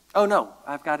 Oh no,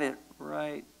 I've got it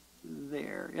right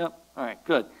there. Yep, all right,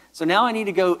 good. So now I need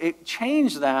to go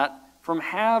change that from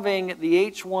having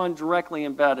the H1 directly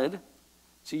embedded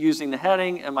to using the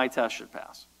heading, and my test should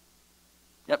pass.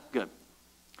 Yep, good.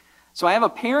 So I have a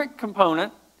parent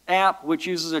component app which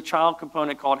uses a child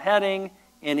component called heading,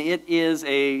 and it is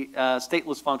a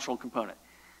stateless functional component.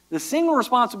 The single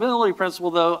responsibility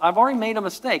principle, though, I've already made a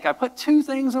mistake. I put two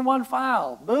things in one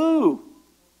file. Boo!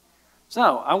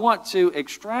 So I want to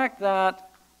extract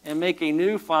that and make a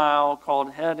new file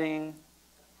called heading.tsx.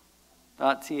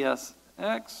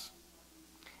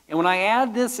 And when I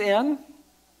add this in,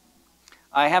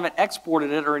 I haven't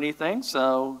exported it or anything,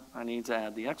 so I need to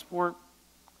add the export.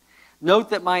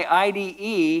 Note that my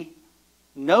IDE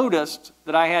noticed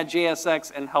that I had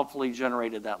JSX and helpfully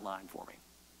generated that line for me.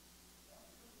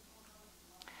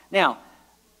 Now,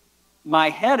 my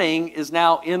heading is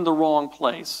now in the wrong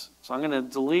place. So I'm going to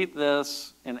delete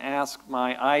this and ask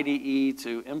my IDE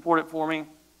to import it for me.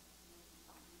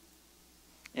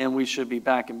 And we should be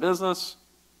back in business.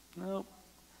 Nope.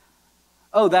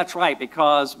 Oh, that's right,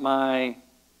 because my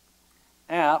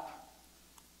app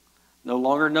no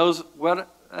longer knows what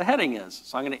a heading is.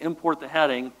 So I'm going to import the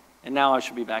heading, and now I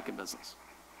should be back in business.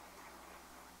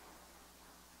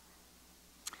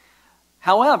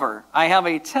 However, I have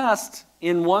a test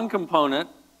in one component.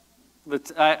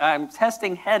 I'm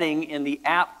testing heading in the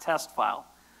app test file.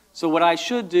 So what I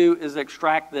should do is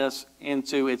extract this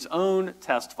into its own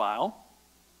test file.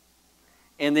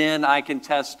 And then I can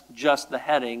test just the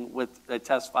heading with a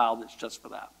test file that's just for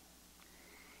that.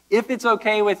 If it's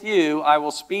okay with you, I will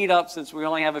speed up since we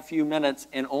only have a few minutes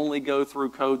and only go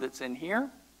through code that's in here.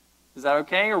 Is that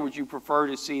okay, or would you prefer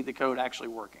to see the code actually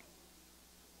working?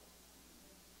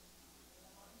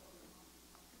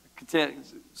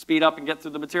 Speed up and get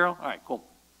through the material? All right, cool.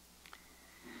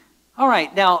 All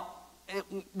right, now,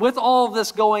 with all of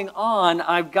this going on,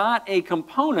 I've got a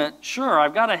component. Sure,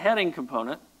 I've got a heading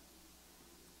component,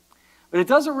 but it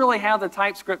doesn't really have the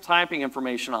TypeScript typing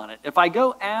information on it. If I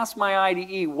go ask my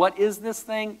IDE, what is this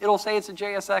thing? It'll say it's a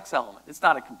JSX element. It's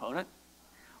not a component.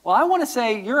 Well, I want to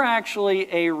say you're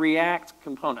actually a React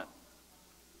component.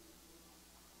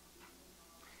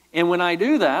 And when I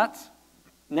do that,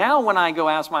 now when I go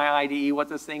ask my IDE what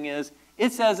this thing is,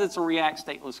 it says it's a React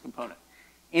stateless component.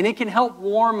 And it can help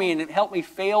warn me and help me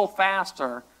fail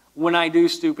faster when I do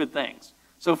stupid things.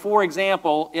 So for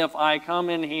example, if I come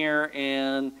in here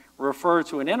and refer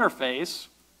to an interface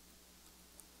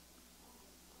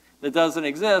that doesn't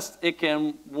exist, it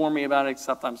can warn me about it,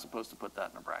 except I'm supposed to put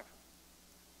that in a bracket.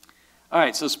 All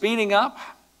right, so speeding up.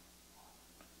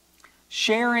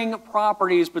 Sharing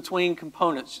properties between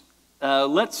components.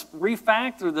 Let's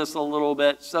refactor this a little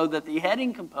bit so that the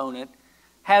heading component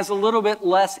has a little bit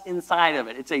less inside of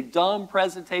it. It's a dumb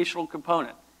presentational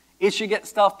component. It should get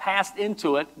stuff passed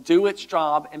into it, do its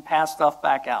job, and pass stuff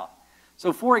back out.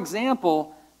 So for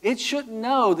example, it shouldn't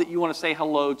know that you want to say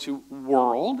hello to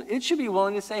world. It should be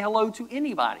willing to say hello to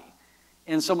anybody.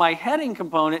 And so my heading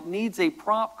component needs a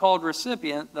prop called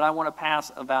recipient that I want to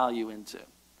pass a value into.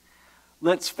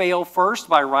 Let's fail first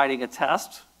by writing a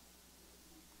test.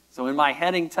 So in my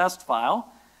heading test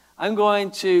file, I'm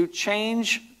going to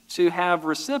change to have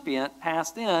recipient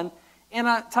passed in, and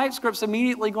TypeScript's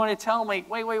immediately going to tell me,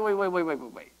 wait.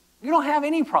 You don't have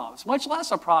any props, much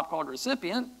less a prop called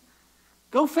recipient.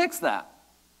 Go fix that.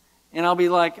 And I'll be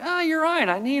like, you're right,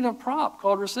 I need a prop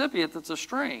called recipient that's a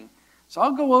string. So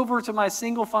I'll go over to my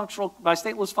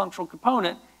stateless functional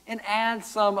component and add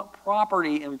some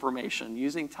property information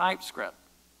using TypeScript,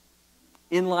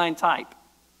 inline type.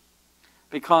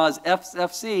 Because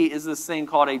FFC is this thing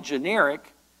called a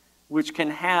generic, which can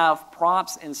have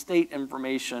props and state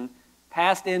information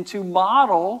passed in to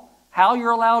model how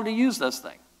you're allowed to use this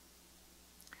thing.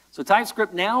 So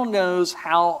TypeScript now knows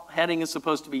how heading is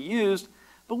supposed to be used,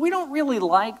 but we don't really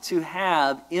like to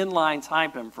have inline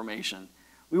type information.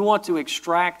 We want to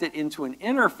extract it into an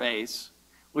interface,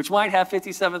 which might have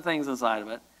 57 things inside of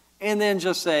it, and then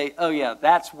just say, oh yeah,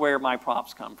 that's where my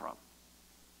props come from.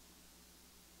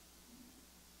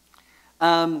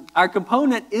 Our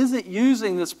component isn't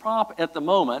using this prop at the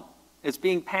moment. It's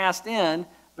being passed in,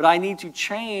 but I need to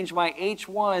change my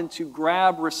H1 to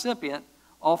grab recipient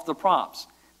off the props.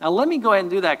 Now let me go ahead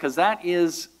and do that because that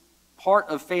is part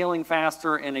of failing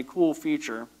faster and a cool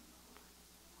feature.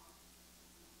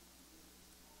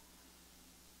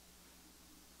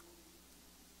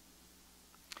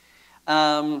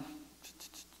 So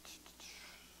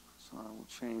I will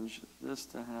change this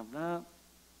to have that.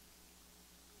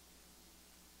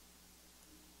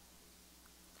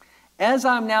 As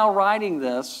I'm now writing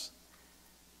this,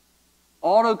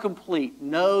 autocomplete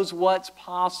knows what's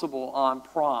possible on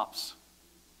props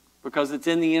because it's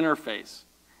in the interface.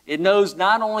 It knows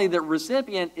not only that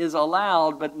recipient is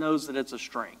allowed, but knows that it's a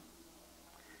string.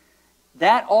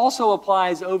 That also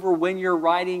applies over when you're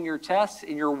writing your tests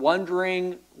and you're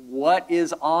wondering what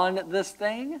is on this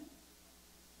thing.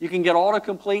 You can get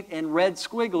autocomplete and red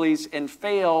squigglies and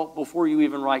fail before you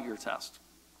even write your test.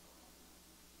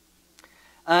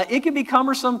 It can be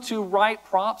cumbersome to write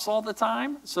props all the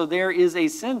time. So there is a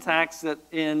syntax that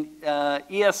in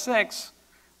ES6,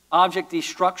 object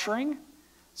destructuring.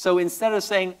 So instead of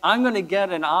saying, I'm going to get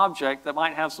an object that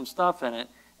might have some stuff in it,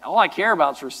 all I care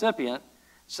about is recipient.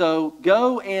 So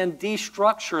go and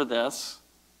destructure this.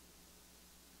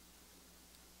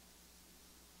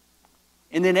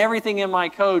 And then everything in my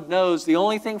code knows the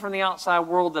only thing from the outside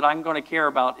world that I'm going to care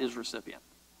about is recipient.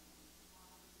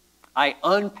 I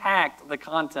unpacked the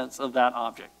contents of that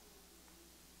object.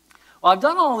 Well, I've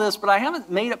done all this, but I haven't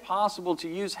made it possible to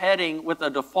use heading with a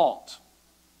default.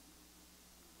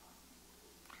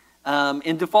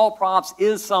 And default props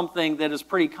is something that is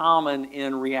pretty common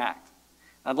in React.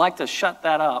 I'd like to shut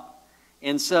that up.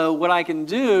 And so what I can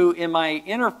do in my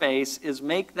interface is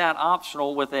make that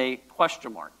optional with a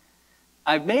question mark.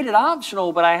 I've made it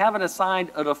optional, but I haven't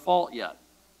assigned a default yet.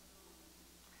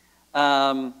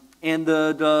 And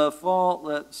the default,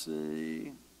 let's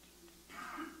see,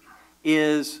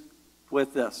 is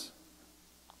with this.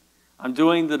 I'm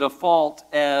doing the default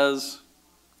as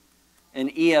an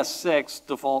ES6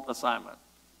 default assignment.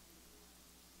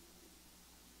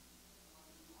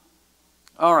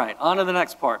 All right, on to the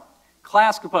next part.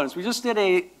 Class components. We just did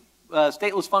a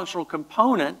stateless functional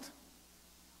component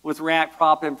with React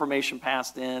prop information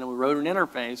passed in, and we wrote an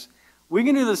interface. We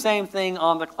can do the same thing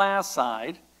on the class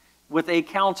side with a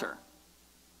counter.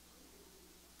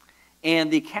 And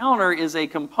the counter is a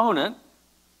component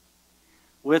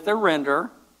with a render,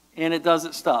 and it does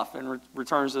its stuff and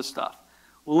returns this stuff.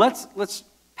 Well, let's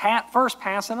first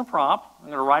pass in a prop. I'm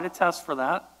going to write a test for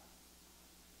that.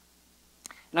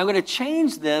 And I'm going to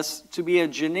change this to be a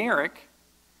generic,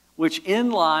 which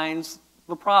inlines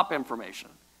the prop information,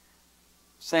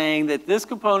 saying that this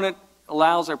component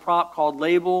allows a prop called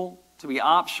label to be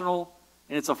optional,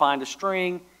 and it's a find a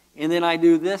string. And then I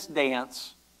do this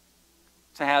dance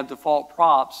to have default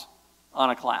props on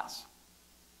a class.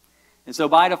 And so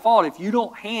by default, if you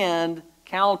don't hand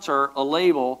counter a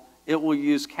label, it will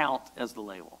use count as the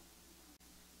label.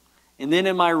 And then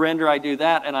in my render, I do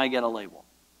that, and I get a label.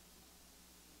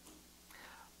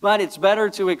 But it's better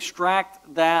to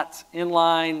extract that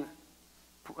inline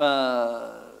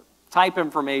type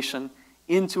information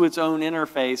into its own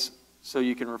interface so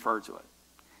you can refer to it.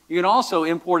 You can also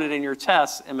import it in your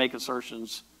tests and make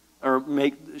assertions or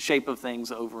make the shape of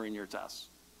things over in your tests.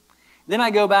 Then I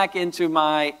go back into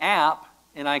my app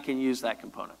and I can use that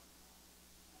component.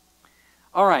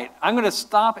 All right, I'm going to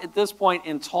stop at this point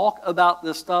and talk about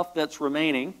the stuff that's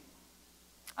remaining.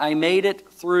 I made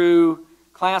it through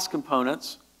class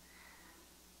components.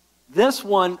 This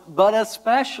one, but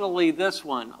especially this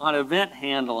one on event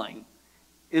handling,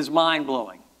 is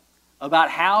mind-blowing about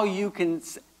how you can...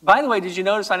 By the way, did you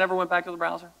notice I never went back to the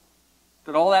browser?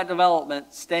 Did all that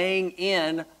development staying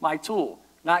in my tool,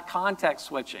 not context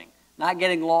switching, not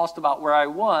getting lost about where I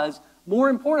was. More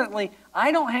importantly,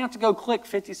 I don't have to go click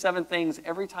 57 things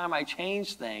every time I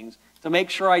change things to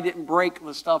make sure I didn't break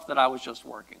the stuff that I was just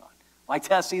working on. My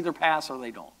tests either pass or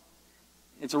they don't.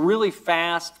 It's a really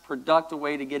fast, productive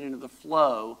way to get into the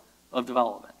flow of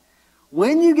development.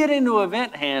 When you get into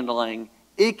event handling,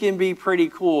 it can be pretty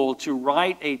cool to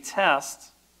write a test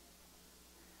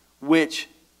which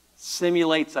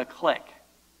simulates a click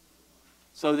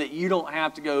so that you don't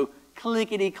have to go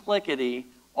clickety-clickety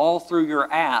all through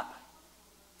your app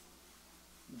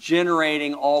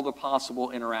generating all the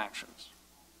possible interactions.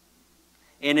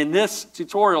 And in this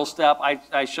tutorial step,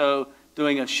 I show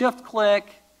doing a shift click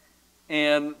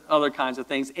and other kinds of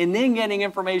things, and then getting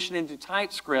information into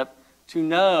TypeScript to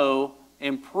know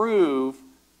and prove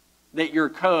that your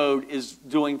code is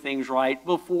doing things right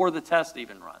before the test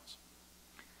even runs.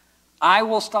 I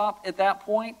will stop at that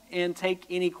point and take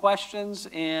any questions,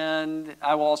 and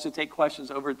I will also take questions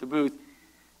over at the booth.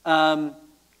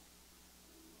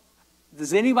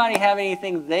 Does anybody have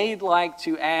anything they'd like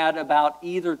to add about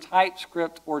either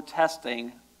TypeScript or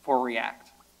testing for React?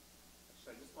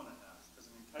 Actually, I just want to ask, because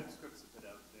I mean, TypeScript's a bit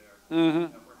out there.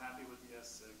 Mm-hmm. We're happy with the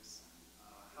S6.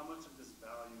 How much of this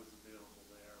value is available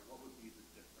there? What would be the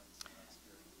difference in that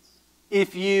experience?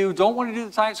 If you don't want to do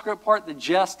the TypeScript part, the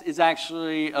jest is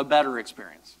actually a better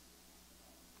experience.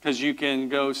 Because you can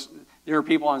go, there are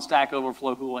people on Stack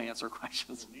Overflow who will answer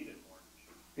questions. We'll need it more.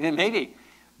 Yeah, maybe.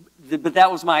 But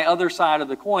that was my other side of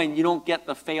the coin. You don't get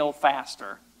the fail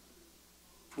faster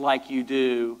like you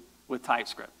do with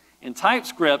TypeScript. In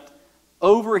TypeScript,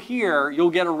 over here, you'll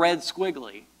get a red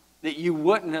squiggly that you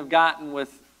wouldn't have gotten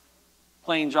with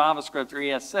plain JavaScript or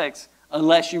ES6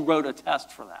 unless you wrote a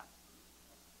test for that.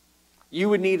 You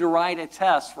would need to write a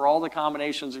test for all the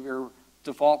combinations of your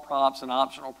default props and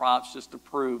optional props just to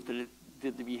prove that it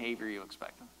did the behavior you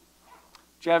expected.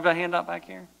 Do you have a hand up back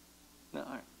here? No, all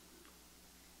right.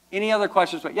 Any other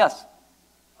questions? Yes?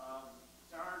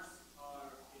 Charts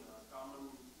are a common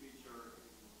feature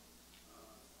in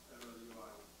several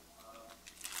UI.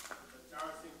 The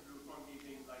charts include funky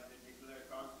things like they declare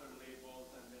constant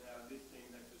labels and they have this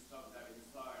thing that you stuff that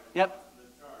inside. Yep.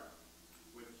 The chart,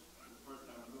 which the first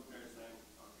time I looked at it saying,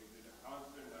 okay, is it a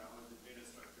constant or how is the data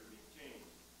structure being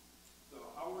changed?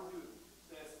 So how would you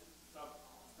test stuff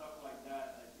like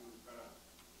that you kind of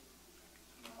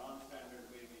in a non-standard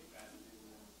way make that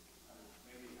decision?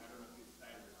 Maybe, I don't know if it's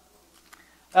standard.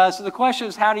 So the question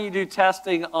is, how do you do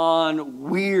testing on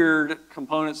weird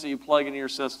components that you plug into your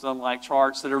system, like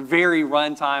charts that are very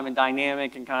runtime and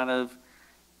dynamic and kind of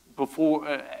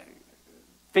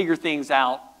figure things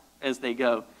out as they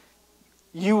go?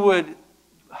 You would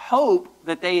hope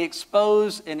that they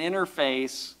expose an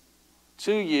interface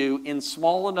to you in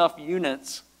small enough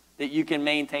units that you can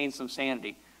maintain some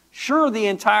sanity. Sure, the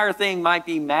entire thing might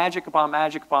be magic upon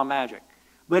magic upon magic,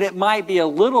 but it might be a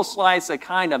little slice of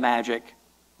kind of magic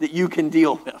that you can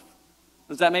deal with.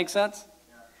 Does that make sense?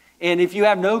 Yeah. And if you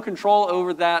have no control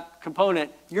over that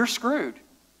component, you're screwed.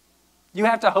 You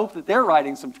have to hope that they're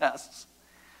writing some tests.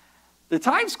 The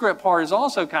TypeScript part is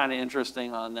also kind of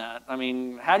interesting on that. I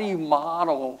mean, how do you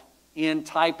model in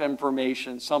type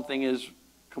information something as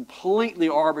completely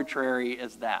arbitrary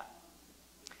as that?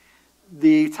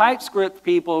 The TypeScript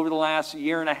people over the last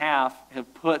year and a half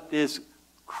have put this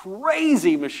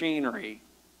crazy machinery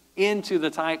into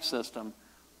the type system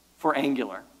for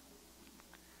Angular.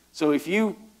 So if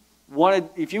you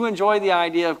enjoy the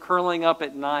idea of curling up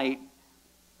at night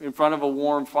in front of a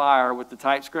warm fire with the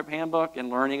TypeScript handbook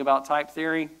and learning about type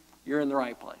theory, you're in the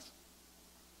right place.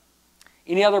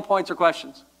 Any other points or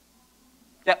questions?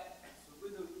 Yep. So we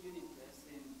do unit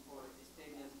testing for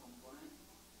stateless component.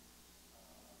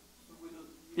 So we do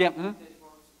Yep. unit test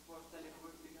for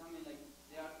stateless becoming like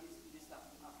there is this a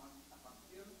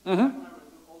function. Mm-hmm. I'm gonna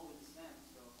do all with the same.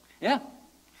 So Yeah.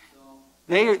 so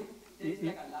They are, there's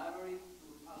like a library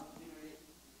to generate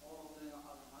all of them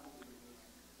automatically.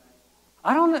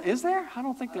 I don't know, is there? I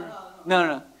don't think there is.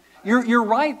 No. You're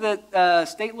right that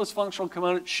stateless functional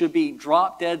components should be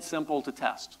drop dead simple to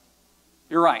test.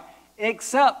 You're right.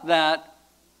 Except that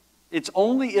it's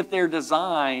only if they're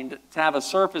designed to have a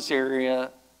surface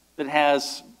area that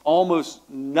has almost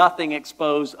nothing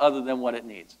exposed other than what it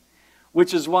needs.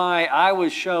 Which is why I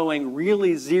was showing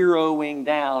really zeroing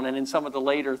down, and in some of the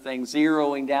later things,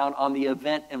 zeroing down on the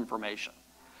event information.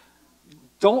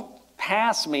 Don't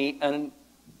pass me an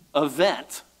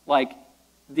event like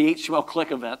the HTML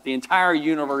click event, the entire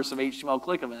universe of HTML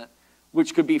click event,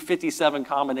 which could be 57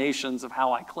 combinations of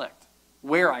how I clicked,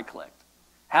 where I clicked.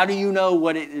 How do you know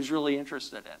what it is really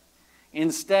interested in?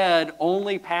 Instead,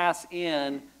 only pass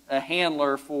in a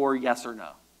handler for yes or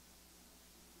no.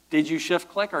 Did you shift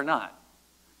click or not?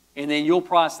 And then you'll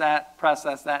process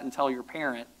that and tell your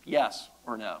parent yes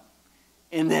or no.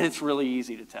 And then it's really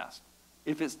easy to test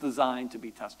if it's designed to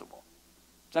be testable.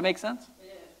 Does that make sense?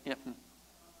 Yeah. Yep.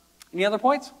 Any other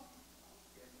points?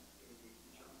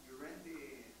 You ran the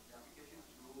application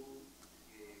through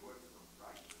WebStorm,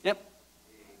 right? Yep.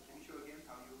 Can you show again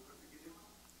how you configured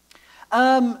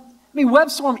it? I mean,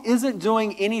 WebStorm isn't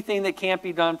doing anything that can't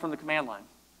be done from the command line.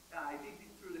 I did it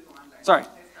through the command line. Sorry.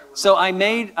 So I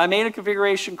made a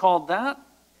configuration called that,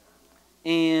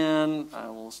 and I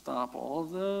will stop all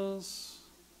of this,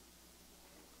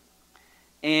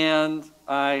 and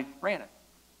I ran it.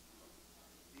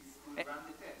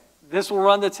 This will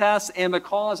run the test, and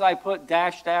because I put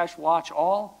 -- watch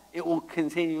all, it will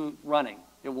continue running.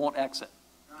 It won't exit.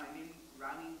 No, I mean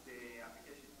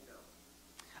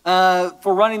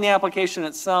For running the application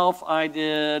itself, I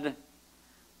did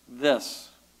this.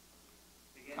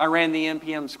 I ran the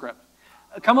NPM script.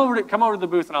 Come over to the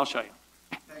booth and I'll show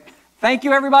you. Thank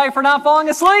you everybody for not falling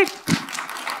asleep.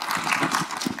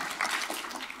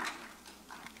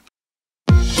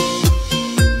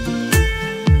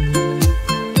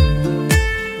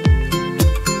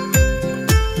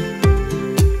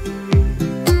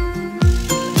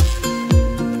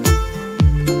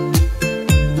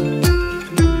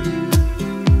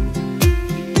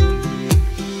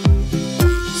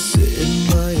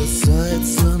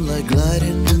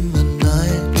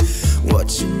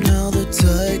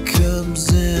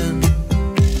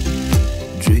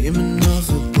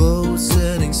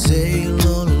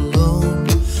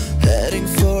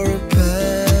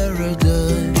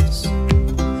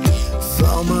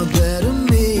 My bed.